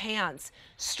velvet pants.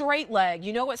 Straight leg.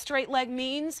 You know what straight leg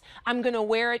means? I'm going to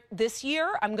wear it this year.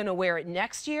 I'm going to wear it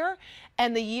next year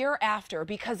and the year after,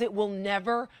 because it will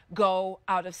never go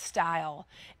out of style.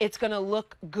 It's going to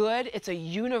look good. It's a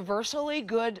universally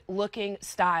good looking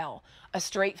style. A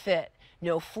straight fit.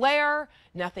 No flare,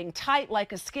 nothing tight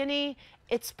like a skinny.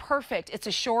 It's perfect. It's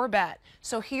a sure bet.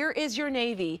 So here is your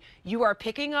navy. You are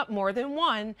picking up more than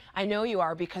one. I know you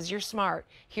are because you're smart.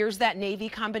 Here's that navy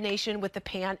combination with the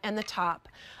pant and the top.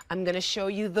 I'm going to show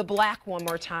you the black one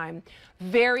more time.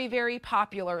 Very, very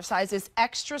popular. Sizes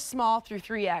extra small through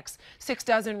 3X. 6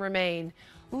 dozen remain.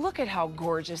 Look at how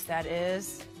gorgeous that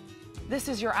is. This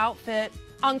is your outfit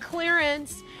on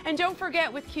clearance. And don't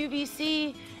forget, with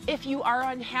QVC, if you are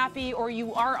unhappy or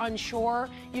you are unsure,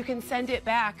 you can send it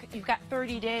back. You've got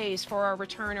 30 days for a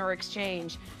return or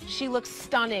exchange. She looks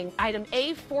stunning. Item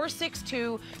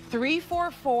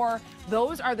A462344.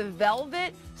 Those are the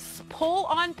velvet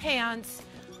pull-on pants.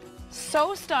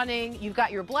 So stunning. You've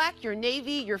got your black, your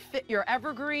navy, your fit, your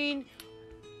evergreen.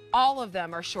 All of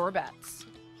them are sure bets.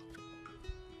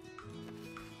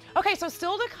 Okay, so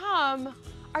still to come,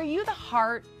 are you the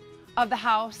heart of the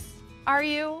house? Are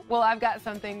you? Well, I've got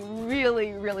something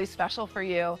really, really special for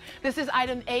you. This is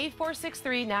item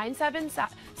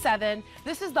A463977.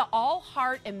 This is the all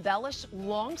heart embellished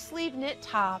long sleeve knit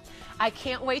top. I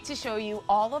can't wait to show you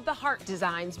all of the heart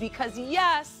designs because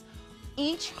yes,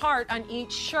 each heart on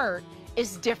each shirt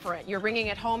is different. You're bringing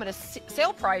it home at a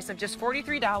sale price of just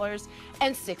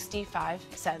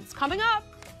 $43.65. Coming up.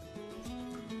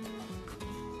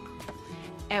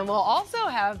 And we'll also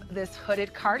have this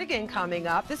hooded cardigan coming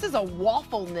up. This is a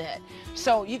waffle knit.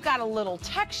 So you've got a little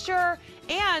texture,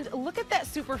 and look at that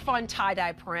super fun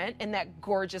tie-dye print in that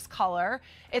gorgeous color.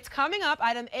 It's coming up,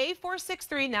 item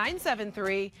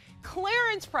A463973,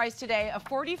 clearance price today of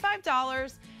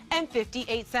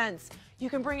 $45.58. You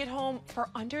can bring it home for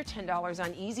under $10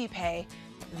 on Easy Pay.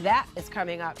 That is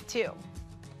coming up too.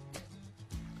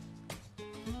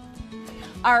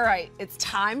 All right, it's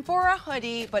time for a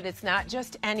hoodie, but it's not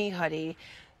just any hoodie.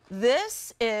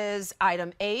 This is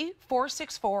item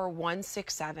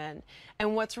A464167.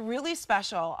 And what's really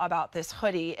special about this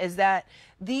hoodie is that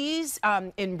these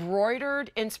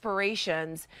embroidered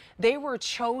inspirations, they were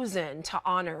chosen to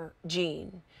honor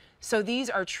Jean. So these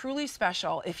are truly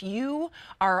special. If you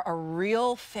are a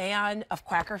real fan of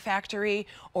Quacker Factory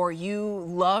or you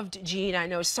loved Jean, I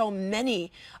know so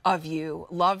many of you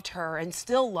loved her and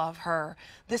still love her,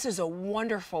 this is a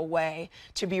wonderful way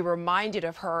to be reminded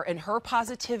of her and her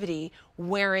positivity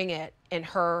wearing it in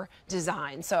her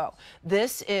design. So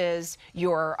this is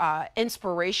your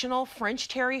inspirational French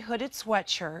terry hooded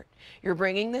sweatshirt. You're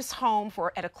bringing this home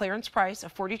at a clearance price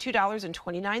of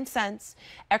 $42.29,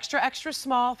 extra, extra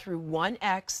small through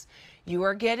 1X. You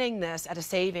are getting this at a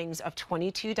savings of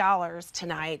 $22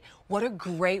 tonight. What a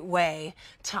great way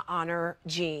to honor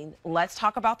Jean. Let's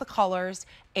talk about the colors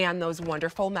and those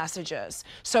wonderful messages.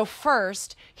 So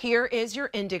first, here is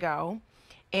your indigo,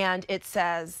 and it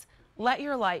says, let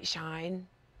your light shine.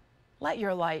 Let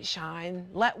your light shine.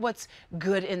 Let what's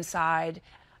good inside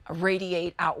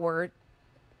radiate outward.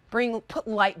 Put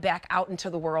light back out into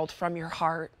the world from your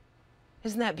heart.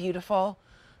 Isn't that beautiful?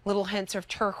 Little hints of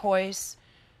turquoise,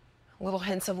 little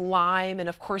hints of lime, and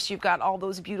of course you've got all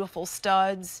those beautiful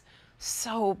studs.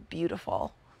 So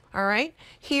beautiful. All right,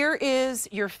 here is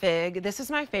your fig. This is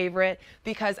my favorite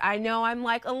because I know I'm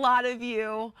like a lot of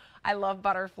you. I love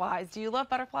butterflies. Do you love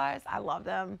butterflies? I love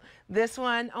them. This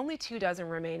one, only 2 dozen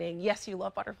remaining. Yes, you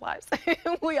love butterflies.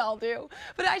 We all do.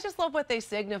 But I just love what they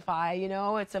signify. You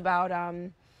know, it's about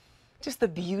just the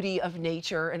beauty of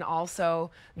nature and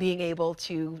also being able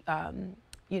to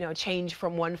you know, change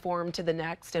from one form to the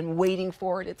next and waiting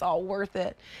for it. It's all worth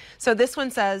it. So this one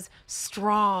says,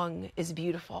 strong is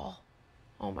beautiful.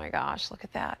 Oh my gosh, look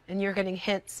at that. And you're getting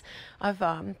hints of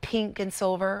pink and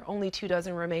silver, only 2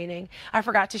 dozen remaining. I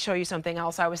forgot to show you something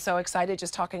else. I was so excited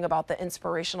just talking about the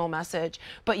inspirational message,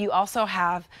 but you also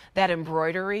have that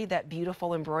embroidery, that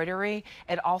beautiful embroidery.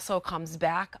 It also comes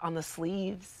back on the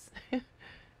sleeves.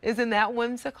 Isn't that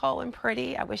whimsical and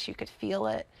pretty? I wish you could feel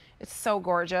it. It's so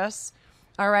gorgeous.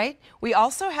 All right, we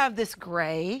also have this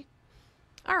gray.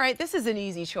 All right, this is an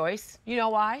easy choice. You know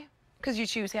why? Because you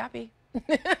choose happy.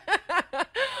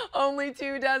 Only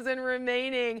 2 dozen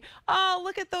remaining. Oh,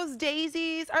 look at those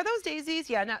daisies. Are those daisies?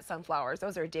 Yeah, not sunflowers.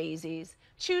 Those are daisies.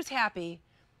 Choose happy.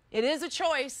 It is a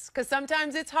choice because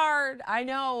sometimes it's hard. I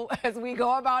know as we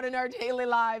go about in our daily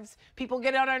lives, people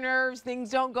get on our nerves, things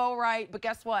don't go right. But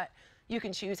guess what? You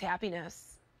can choose happiness.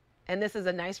 And this is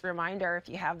a nice reminder if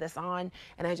you have this on.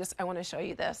 And I want to show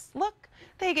you this. Look,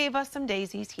 they gave us some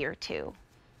daisies here too.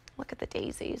 Look at the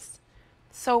daisies.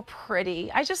 So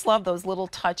pretty. I just love those little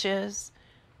touches.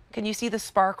 Can you see the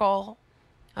sparkle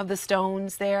of the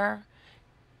stones there?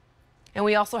 And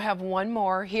we also have one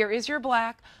more. Here is your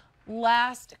black.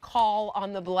 Last call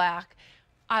on the black.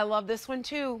 I love this one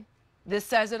too. This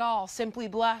says it all. Simply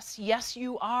blessed. Yes,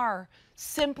 you are.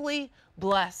 Simply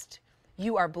blessed.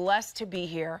 You are blessed to be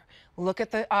here. Look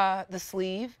at the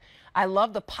sleeve. I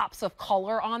love the pops of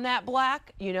color on that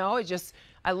black. You know,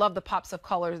 I love the pops of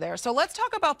color there. So let's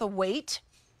talk about the weight.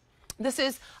 This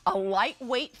is a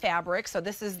lightweight fabric. So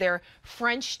this is their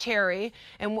French terry.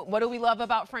 And what do we love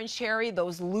about French terry?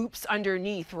 Those loops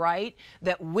underneath, right?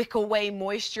 That wick away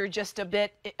moisture just a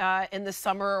bit in the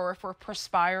summer or if we're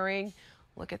perspiring.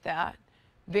 Look at that.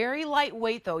 Very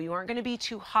lightweight though. You aren't going to be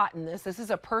too hot in this. This is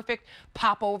a perfect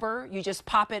pop over. You just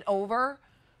pop it over.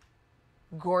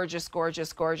 Gorgeous,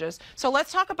 gorgeous, gorgeous. So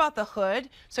let's talk about the hood.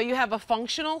 So you have a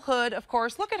functional hood, of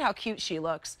course. Look at how cute she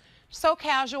looks. So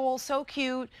casual, so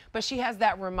cute, but she has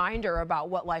that reminder about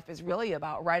what life is really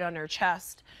about right on her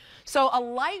chest. So a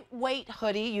lightweight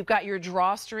hoodie, you've got your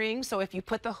drawstring. So if you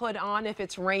put the hood on, if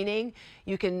it's raining,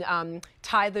 you can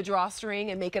tie the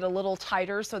drawstring and make it a little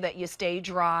tighter so that you stay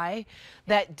dry.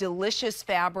 That delicious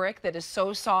fabric that is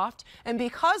so soft. And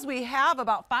because we have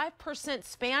about 5%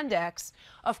 spandex,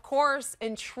 of course,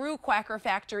 in true Quacker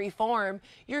Factory form,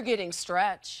 you're getting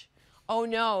stretch. Oh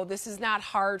no, this is not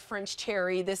hard French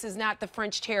terry. This is not the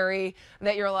French terry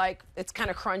that you're like, it's kind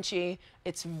of crunchy.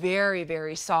 It's very,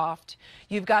 very soft.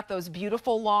 You've got those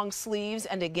beautiful long sleeves,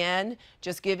 and again,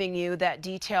 just giving you that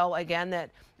detail again that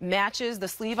matches. The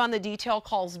sleeve on the detail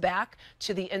calls back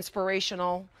to the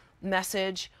inspirational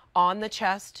message on the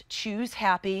chest. Choose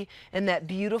happy, and that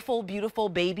beautiful, beautiful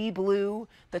baby blue,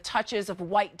 the touches of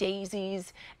white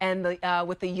daisies, and the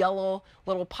with the yellow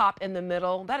little pop in the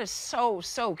middle. That is so,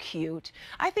 so cute.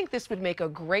 I think this would make a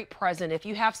great present if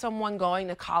you have someone going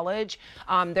to college.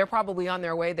 They're probably on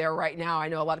their way there right now. I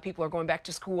know a lot of people are going back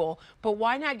to school, but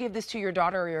why not give this to your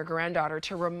daughter or your granddaughter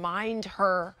to remind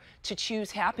her to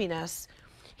choose happiness?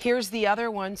 Here's the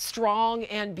other one, strong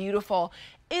and beautiful.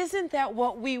 Isn't that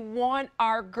what we want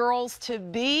our girls to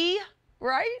be,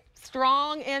 right?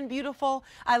 Strong and beautiful.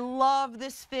 I love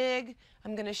this fig.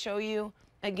 I'm going to show you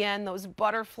again those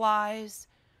butterflies,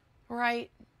 right?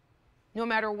 No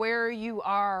matter where you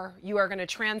are going to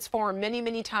transform many,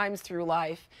 many times through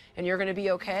life, and you're going to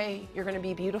be okay. You're going to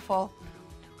be beautiful.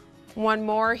 One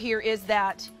more. Here is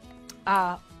that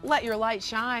let your light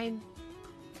shine.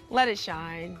 Let it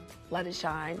shine. Let it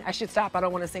shine. I should stop. I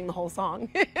don't want to sing the whole song.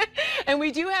 And we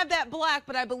do have that black,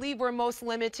 but I believe we're most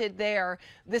limited there.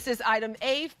 This is item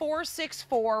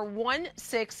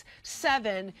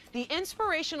A464167, the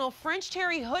inspirational French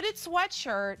terry hooded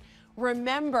sweatshirt.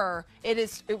 Remember, it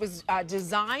was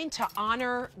designed to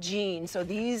honor Jean. So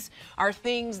these are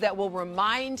things that will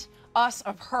remind us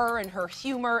of her and her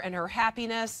humor and her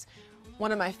happiness.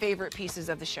 One of my favorite pieces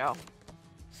of the show.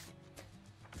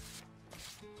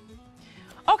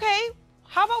 Okay,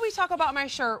 how about we talk about my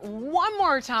shirt one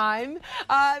more time?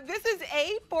 This is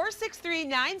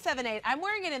A463978. I'm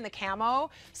wearing it in the camo.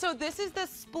 So this is the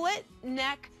split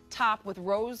neck top with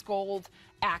rose gold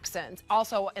accents,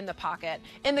 also in the pocket.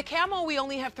 In the camo, we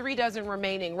only have 3 dozen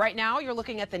remaining. Right now, you're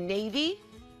looking at the navy.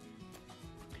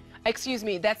 Excuse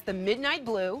me, that's the midnight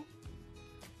blue.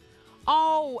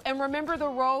 Oh, and remember the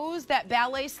rose, that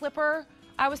ballet slipper?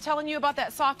 I was telling you about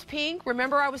that soft pink.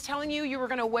 Remember I was telling you were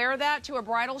going to wear that to a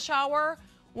bridal shower?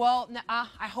 Well,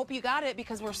 I hope you got it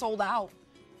because we're sold out.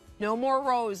 No more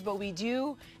rose, but we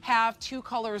do have 2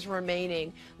 colors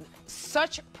remaining.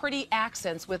 Such pretty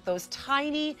accents with those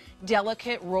tiny,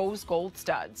 delicate rose gold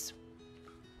studs.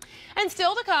 And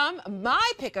still to come,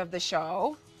 my pick of the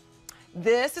show.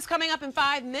 This is coming up in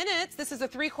 5 minutes. This is a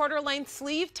 3/4 length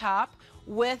sleeve top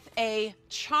with a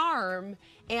charm.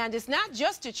 And it's not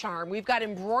just a charm. We've got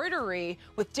embroidery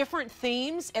with different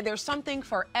themes, and there's something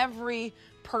for every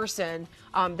person,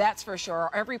 that's for sure.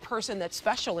 Every person that's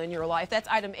special in your life. That's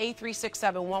item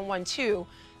A367112.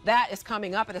 That is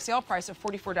coming up at a sale price of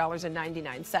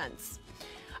 $44.99.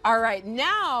 All right,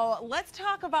 now let's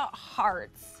talk about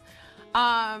hearts.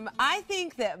 I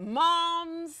think that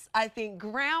moms, I think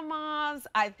grandmas,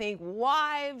 I think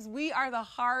wives, we are the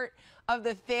heart of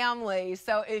the family.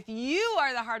 So if you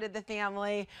are the heart of the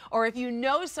family, or if you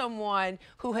know someone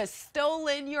who has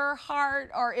stolen your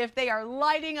heart, or if they are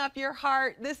lighting up your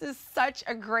heart, this is such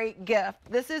a great gift.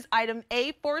 This is item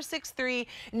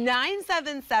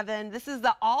A463977. This is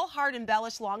the all heart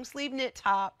embellished long sleeve knit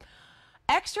top.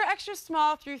 Extra, extra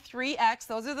small through 3X.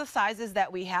 Those are the sizes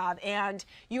that we have. And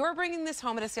you are bringing this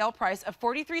home at a sale price of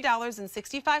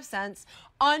 $43.65,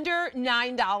 under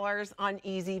 $9 on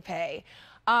Easy Pay.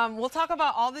 We'll talk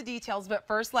about all the details, but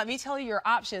first let me tell you your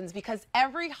options, because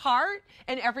every heart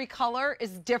and every color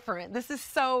is different. This is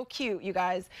so cute, you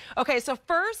guys. Okay, so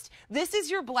first, this is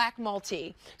your black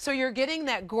multi. So you're getting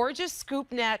that gorgeous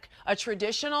scoop neck, a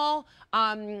traditional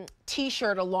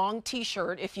t-shirt, a long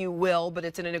t-shirt, if you will, but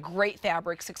it's in a great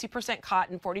fabric, 60%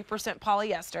 cotton, 40%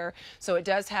 polyester. So it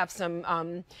does have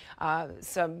a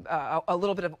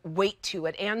little bit of weight to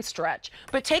it and stretch.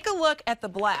 But take a look at the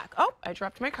black. Oh, I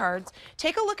dropped my cards.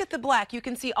 Take a look at the black. You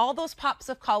can see all those pops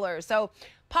of colors. So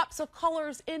pops of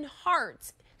colors in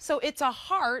hearts. So it's a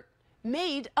heart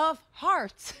made of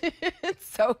hearts. It's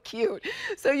so cute.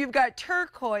 So you've got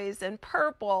turquoise and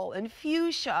purple and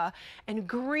fuchsia and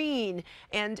green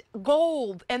and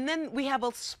gold, and then we have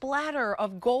a splatter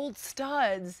of gold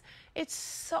studs. It's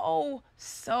so,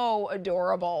 so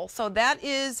adorable. So that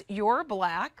is your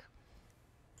black.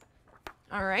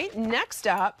 All right, next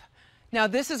up, now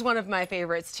this is one of my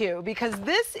favorites too, because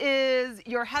this is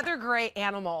your heather gray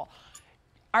animal.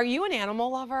 Are you an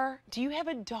animal lover? Do you have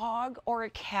a dog or a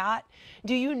cat?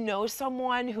 Do you know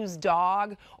someone whose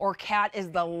dog or cat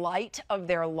is the light of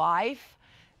their life?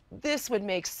 This would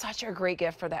make such a great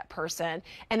gift for that person.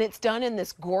 And it's done in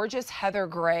this gorgeous heather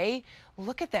gray.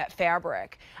 Look at that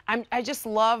fabric. I just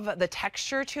love the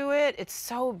texture to it. It's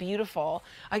so beautiful.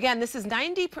 Again, this is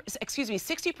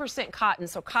 60% cotton,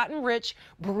 so cotton rich,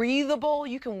 breathable.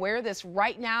 You can wear this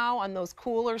right now on those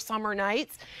cooler summer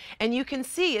nights. And you can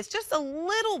see it's just a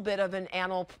little bit of an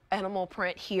animal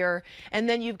print here. And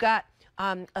then you've got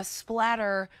a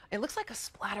splatter, it looks like a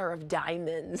splatter of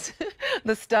diamonds,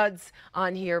 the studs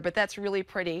on here, but that's really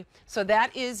pretty. So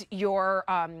that is your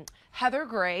heather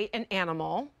gray and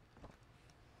animal.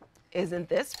 Isn't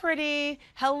this pretty?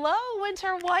 Hello,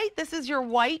 winter white. This is your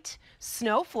white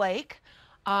snowflake.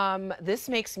 This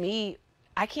makes me,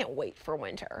 I can't wait for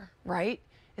winter, right?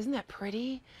 Isn't that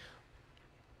pretty?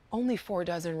 Only 4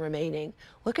 dozen remaining.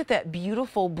 Look at that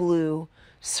beautiful blue,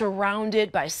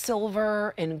 surrounded by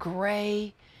silver and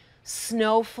gray,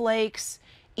 snowflakes.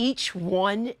 Each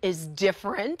one is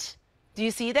different. Do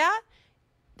you see that?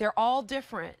 They're all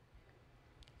different.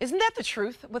 Isn't that the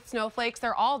truth with snowflakes?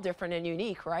 They're all different and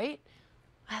unique, right?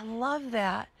 I love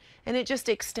that. And it just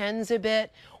extends a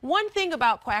bit. One thing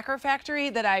about Quacker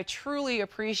Factory that I truly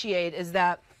appreciate is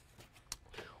that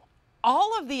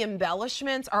all of the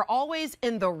embellishments are always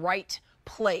in the right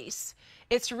place.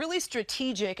 It's really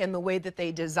strategic in the way that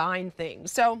they design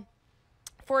things. So,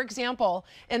 for example,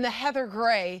 in the heather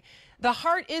gray, The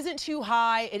heart isn't too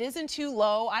high. It isn't too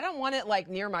low. I don't want it like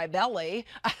near my belly.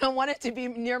 I don't want it to be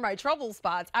near my trouble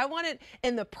spots. I want it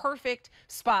in the perfect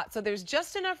spot. So there's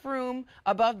just enough room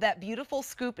above that beautiful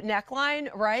scoop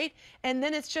neckline, right? And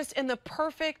then it's just in the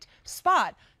perfect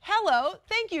spot. Hello,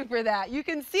 thank you for that. You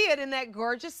can see it in that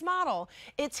gorgeous model.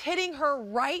 It's hitting her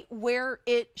right where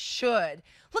it should.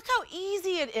 Look how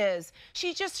easy it is.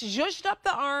 She just zhuzhed up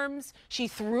the arms. She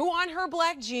threw on her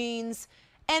black jeans.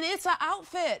 And it's an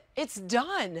outfit. It's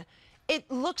done.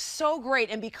 It looks so great.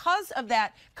 And because of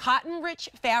that cotton-rich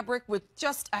fabric with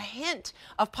just a hint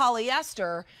of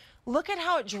polyester, look at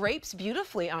how it drapes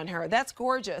beautifully on her. That's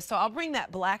gorgeous. So I'll bring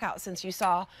that black out since you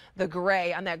saw the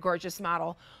gray on that gorgeous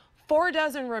model. 4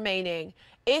 dozen remaining.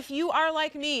 If you are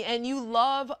like me and you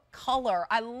love color,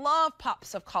 I love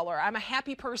pops of color. I'm a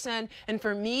happy person, and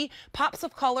for me, pops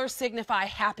of color signify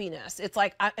happiness. It's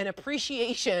like an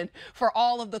appreciation for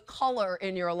all of the color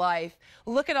in your life.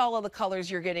 Look at all of the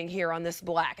colors you're getting here on this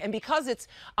black. And because it's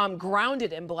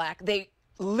grounded in black, they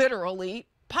literally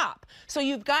pop. So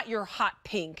you've got your hot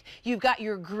pink, you've got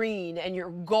your green and your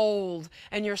gold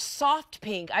and your soft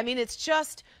pink. I mean, it's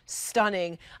just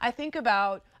stunning. I think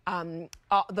about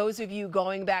those of you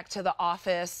going back to the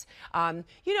office,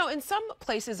 you know, in some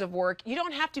places of work, you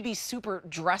don't have to be super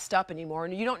dressed up anymore,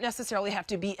 and you don't necessarily have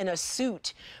to be in a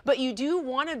suit, but you do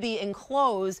want to be in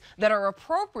clothes that are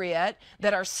appropriate,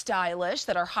 that are stylish,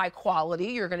 that are high quality.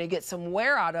 You're going to get some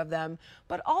wear out of them,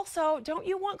 but also, don't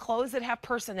you want clothes that have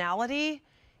personality?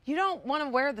 You don't want to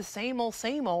wear the same old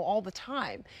all the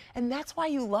time. And that's why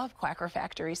you love Quacker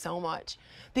Factory so much,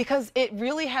 because it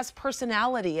really has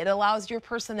personality. It allows your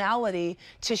personality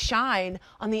to shine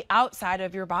on the outside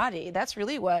of your body. That's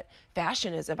really what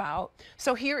fashion is about.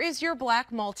 So here is your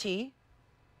black multi.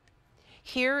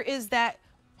 Here is that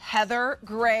heather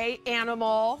gray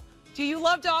animal. Do you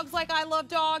love dogs like I love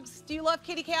dogs? Do you love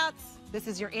kitty cats? This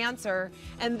is your answer.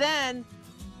 And then,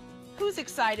 who's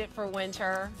excited for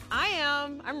winter? I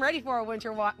am. I'm ready for a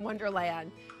winter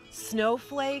wonderland.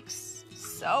 Snowflakes,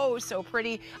 so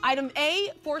pretty. Item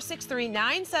A,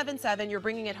 463977. You're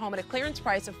bringing it home at a clearance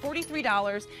price of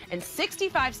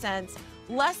 $43.65,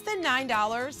 less than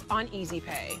 $9 on Easy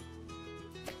Pay.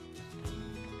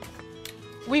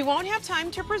 We won't have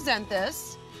time to present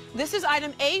this. This is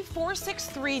item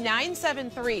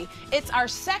A463973. It's our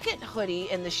second hoodie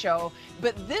in the show,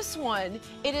 but this one,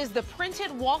 it is the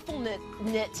printed waffle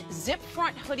knit zip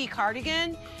front hoodie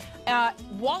cardigan.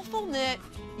 Waffle knit,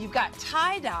 you've got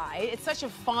tie-dye. It's such a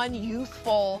fun,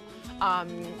 youthful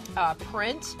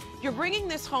print. You're bringing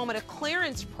this home at a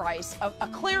clearance price, a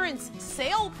clearance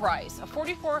sale price of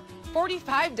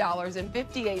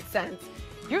 $45.58.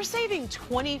 You're saving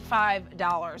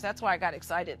 $25. That's why I got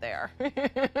excited there.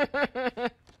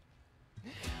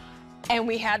 And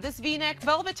we had this V-neck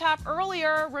velvet top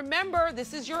earlier. Remember,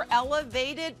 this is your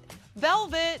elevated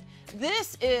velvet.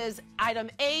 This is item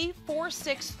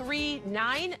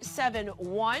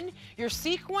A463971. Your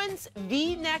sequins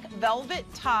V-neck velvet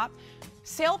top.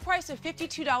 Sale price of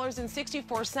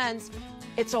 $52.64.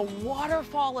 It's a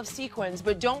waterfall of sequins,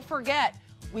 but don't forget,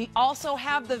 we also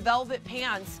have the velvet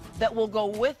pants that will go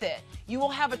with it. You will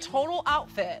have a total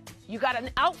outfit. You got an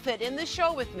outfit in the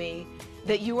show with me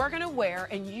that you are gonna wear,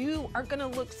 and you are gonna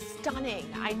look stunning.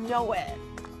 I know it.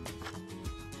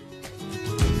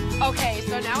 Okay,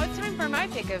 so now it's time for my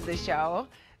pick of the show.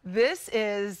 This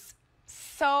is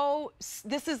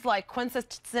like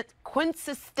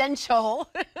quintessential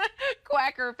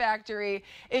Quacker Factory.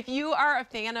 If you are a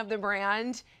fan of the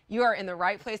brand, you are in the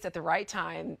right place at the right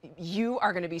time. You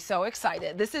are going to be so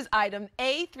excited. This is item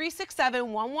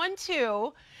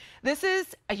A367112. This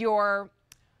is your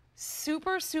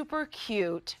super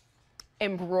cute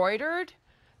embroidered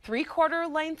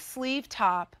 3/4 length sleeve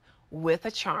top with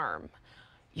a charm.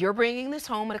 You're bringing this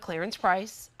home at a clearance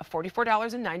price of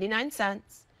 $44.99.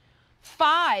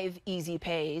 5 easy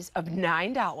pays of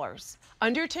 $9.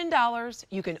 Under $10,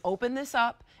 you can open this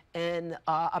up in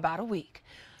about a week.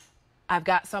 I've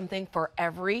got something for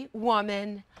every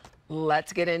woman.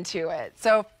 Let's get into it.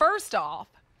 So first off,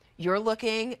 you're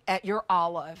looking at your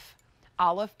olive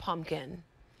pumpkin.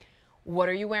 What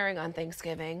are you wearing on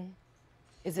Thanksgiving?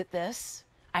 Is it this?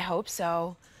 I hope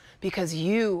so, because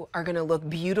you are gonna look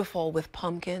beautiful with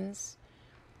pumpkins,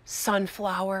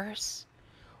 sunflowers.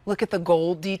 Look at the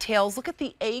gold details. Look at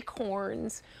the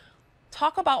acorns.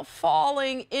 Talk about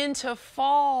falling into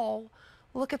fall.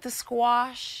 Look at the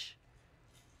squash.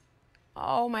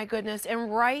 Oh my goodness.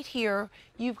 And right here,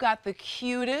 you've got the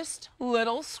cutest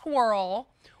little squirrel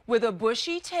with a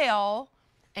bushy tail.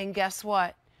 And guess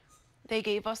what? They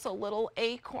gave us a little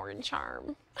acorn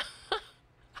charm.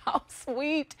 How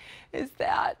sweet is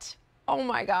that? Oh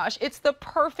my gosh, it's the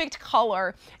perfect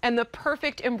color and the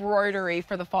perfect embroidery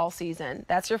for the fall season.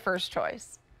 That's your first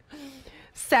choice.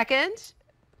 Second,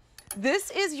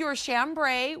 this is your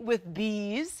chambray with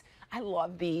bees. I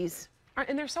love bees,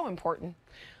 and they're so important.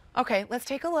 Okay, let's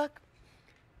take a look.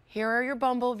 Here are your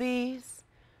bumblebees,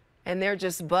 and they're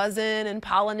just buzzing and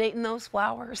pollinating those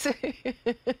flowers.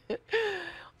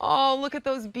 Oh, look at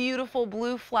those beautiful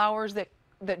blue flowers that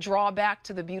draw back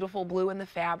to the beautiful blue in the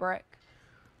fabric.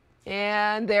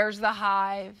 And there's the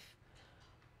hive.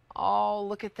 Oh,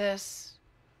 look at this.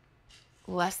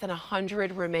 Less than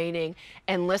 100 remaining.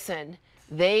 And listen,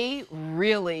 they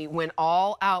really went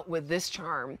all out with this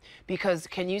charm, because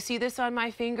can you see this on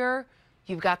my finger?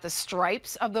 You've got the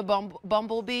stripes of the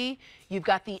bumblebee. You've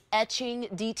got the etching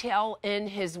detail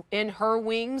in her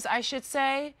wings, I should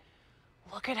say.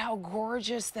 Look at how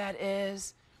gorgeous that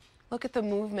is. Look at the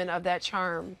movement of that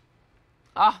charm.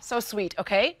 Ah, so sweet.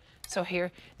 Okay, so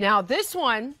here. Now this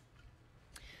one,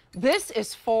 this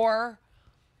is for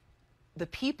the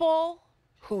people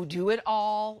who do it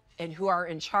all and who are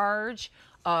in charge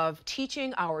of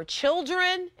teaching our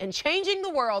children and changing the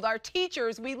world. Our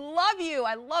teachers, we love you.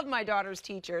 I love my daughter's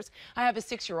teachers. I have a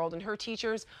 6-year-old and her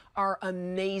teachers are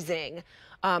amazing,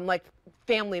 like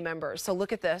family members. So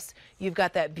look at this. You've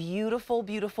got that beautiful,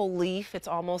 beautiful leaf. It's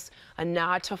almost a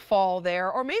nod to fall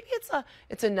there, or maybe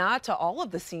it's a nod to all of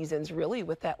the seasons really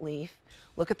with that leaf.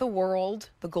 Look at the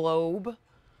world, the globe,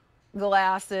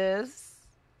 glasses,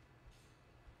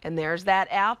 and there's that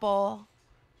apple.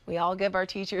 We all give our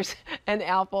teachers an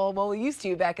apple. Well, we used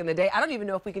to back in the day. I don't even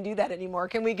know if we can do that anymore.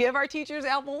 Can we give our teachers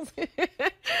apples?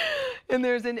 And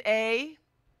there's an A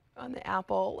on the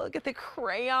apple. Look at the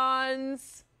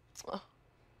crayons.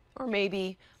 Or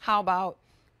maybe, how about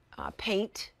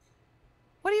paint?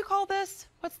 What do you call this?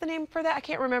 What's the name for that? I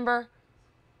can't remember.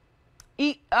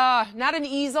 Not an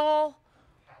easel.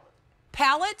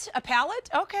 Palette? A palette?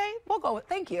 Okay, we'll go with,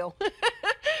 thank you.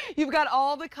 You've got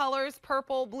all the colors,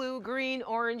 purple, blue, green,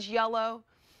 orange, yellow.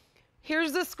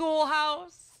 Here's the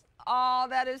schoolhouse. Oh,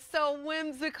 that is so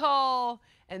whimsical.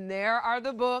 And there are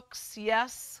the books.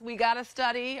 Yes, we got to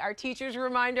study. Our teachers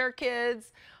remind our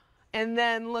kids. And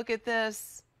then look at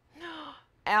this.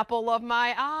 Apple of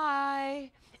my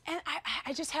eye. And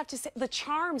I just have to say, the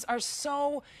charms are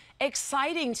so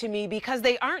exciting to me because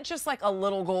they aren't just like a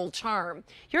little gold charm.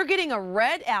 You're getting a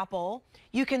red apple.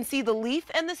 You can see the leaf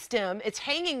and the stem. It's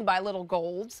hanging by little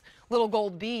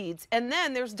gold beads. And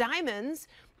then there's diamonds,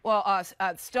 well,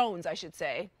 stones, I should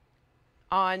say,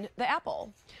 on the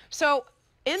apple. So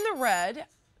in the red,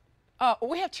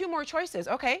 we have 2 more choices.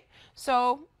 Okay,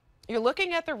 so you're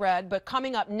looking at the red, but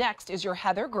coming up next is your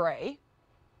heather gray.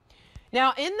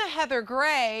 Now, in the heather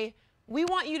gray, we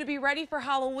want you to be ready for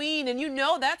Halloween, and you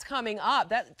know that's coming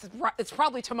up. It's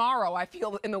probably tomorrow, I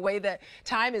feel, in the way that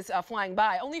time is flying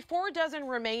by. Only 4 dozen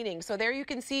remaining. So there you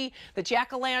can see the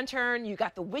jack-o'-lantern. You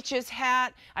got the witch's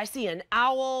hat. I see an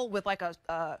owl with like a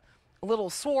little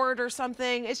sword or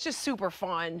something. It's just super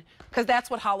fun because that's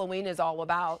what Halloween is all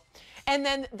about. And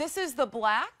then this is the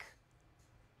black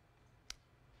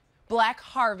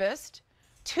harvest.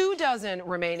 2 dozen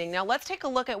remaining. Now let's take a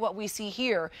look at what we see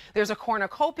here. There's a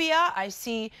cornucopia. I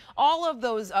see all of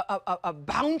those, a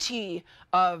bounty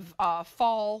of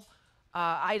fall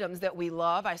items that we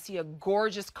love. I see a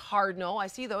gorgeous cardinal. I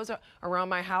see those around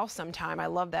my house sometime. I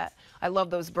love that. I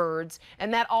love those birds.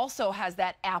 And that also has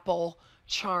that apple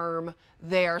charm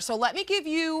there. So let me give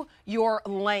you your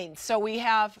length. So we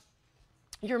have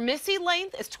your Missy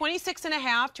length is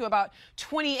 26.5 to about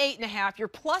 28.5. Your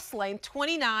plus length,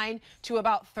 29 to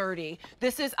about 30.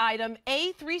 This is item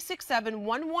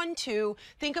A367112.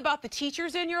 Think about the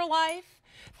teachers in your life.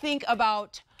 Think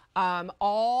about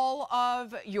all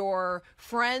of your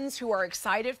friends who are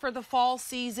excited for the fall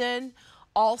season.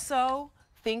 Also,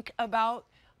 think about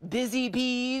busy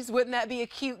bees. Wouldn't that be a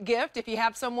cute gift if you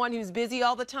have someone who's busy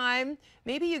all the time?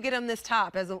 Maybe you get them this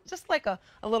top as just like a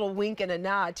little wink and a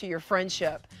nod to your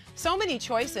friendship. So many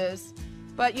choices,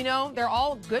 but you know, they're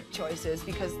all good choices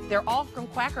because they're all from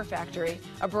Quacker Factory,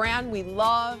 a brand we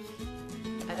love,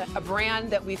 a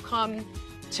brand that we've come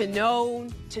to know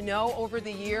over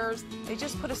the years. They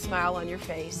just put a smile on your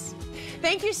face.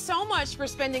 Thank you so much for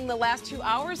spending the last 2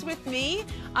 hours with me.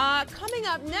 Coming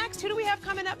up next, who do we have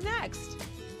coming up next?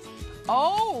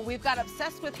 Oh, we've got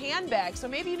obsessed with handbags, so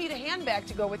maybe you need a handbag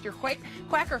to go with your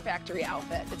Quacker Factory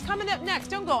outfit. It's coming up next.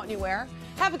 Don't go anywhere.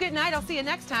 Have a good night. I'll see you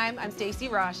next time. I'm Stacey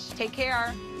Rush. Take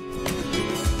care.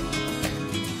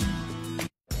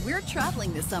 We're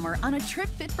traveling this summer on a trip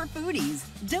fit for foodies.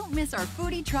 Don't miss our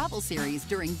foodie travel series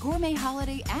during Gourmet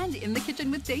Holiday and In the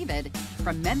Kitchen with David.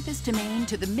 From Memphis to Maine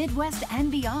to the Midwest and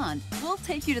beyond, we'll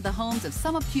take you to the homes of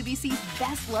some of QVC's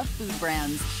best-loved food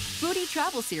brands. Foodie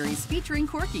Travel Series featuring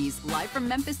Corky's, live from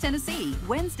Memphis, Tennessee,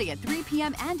 Wednesday at 3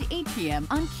 p.m. and 8 p.m.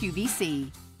 on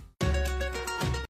QVC.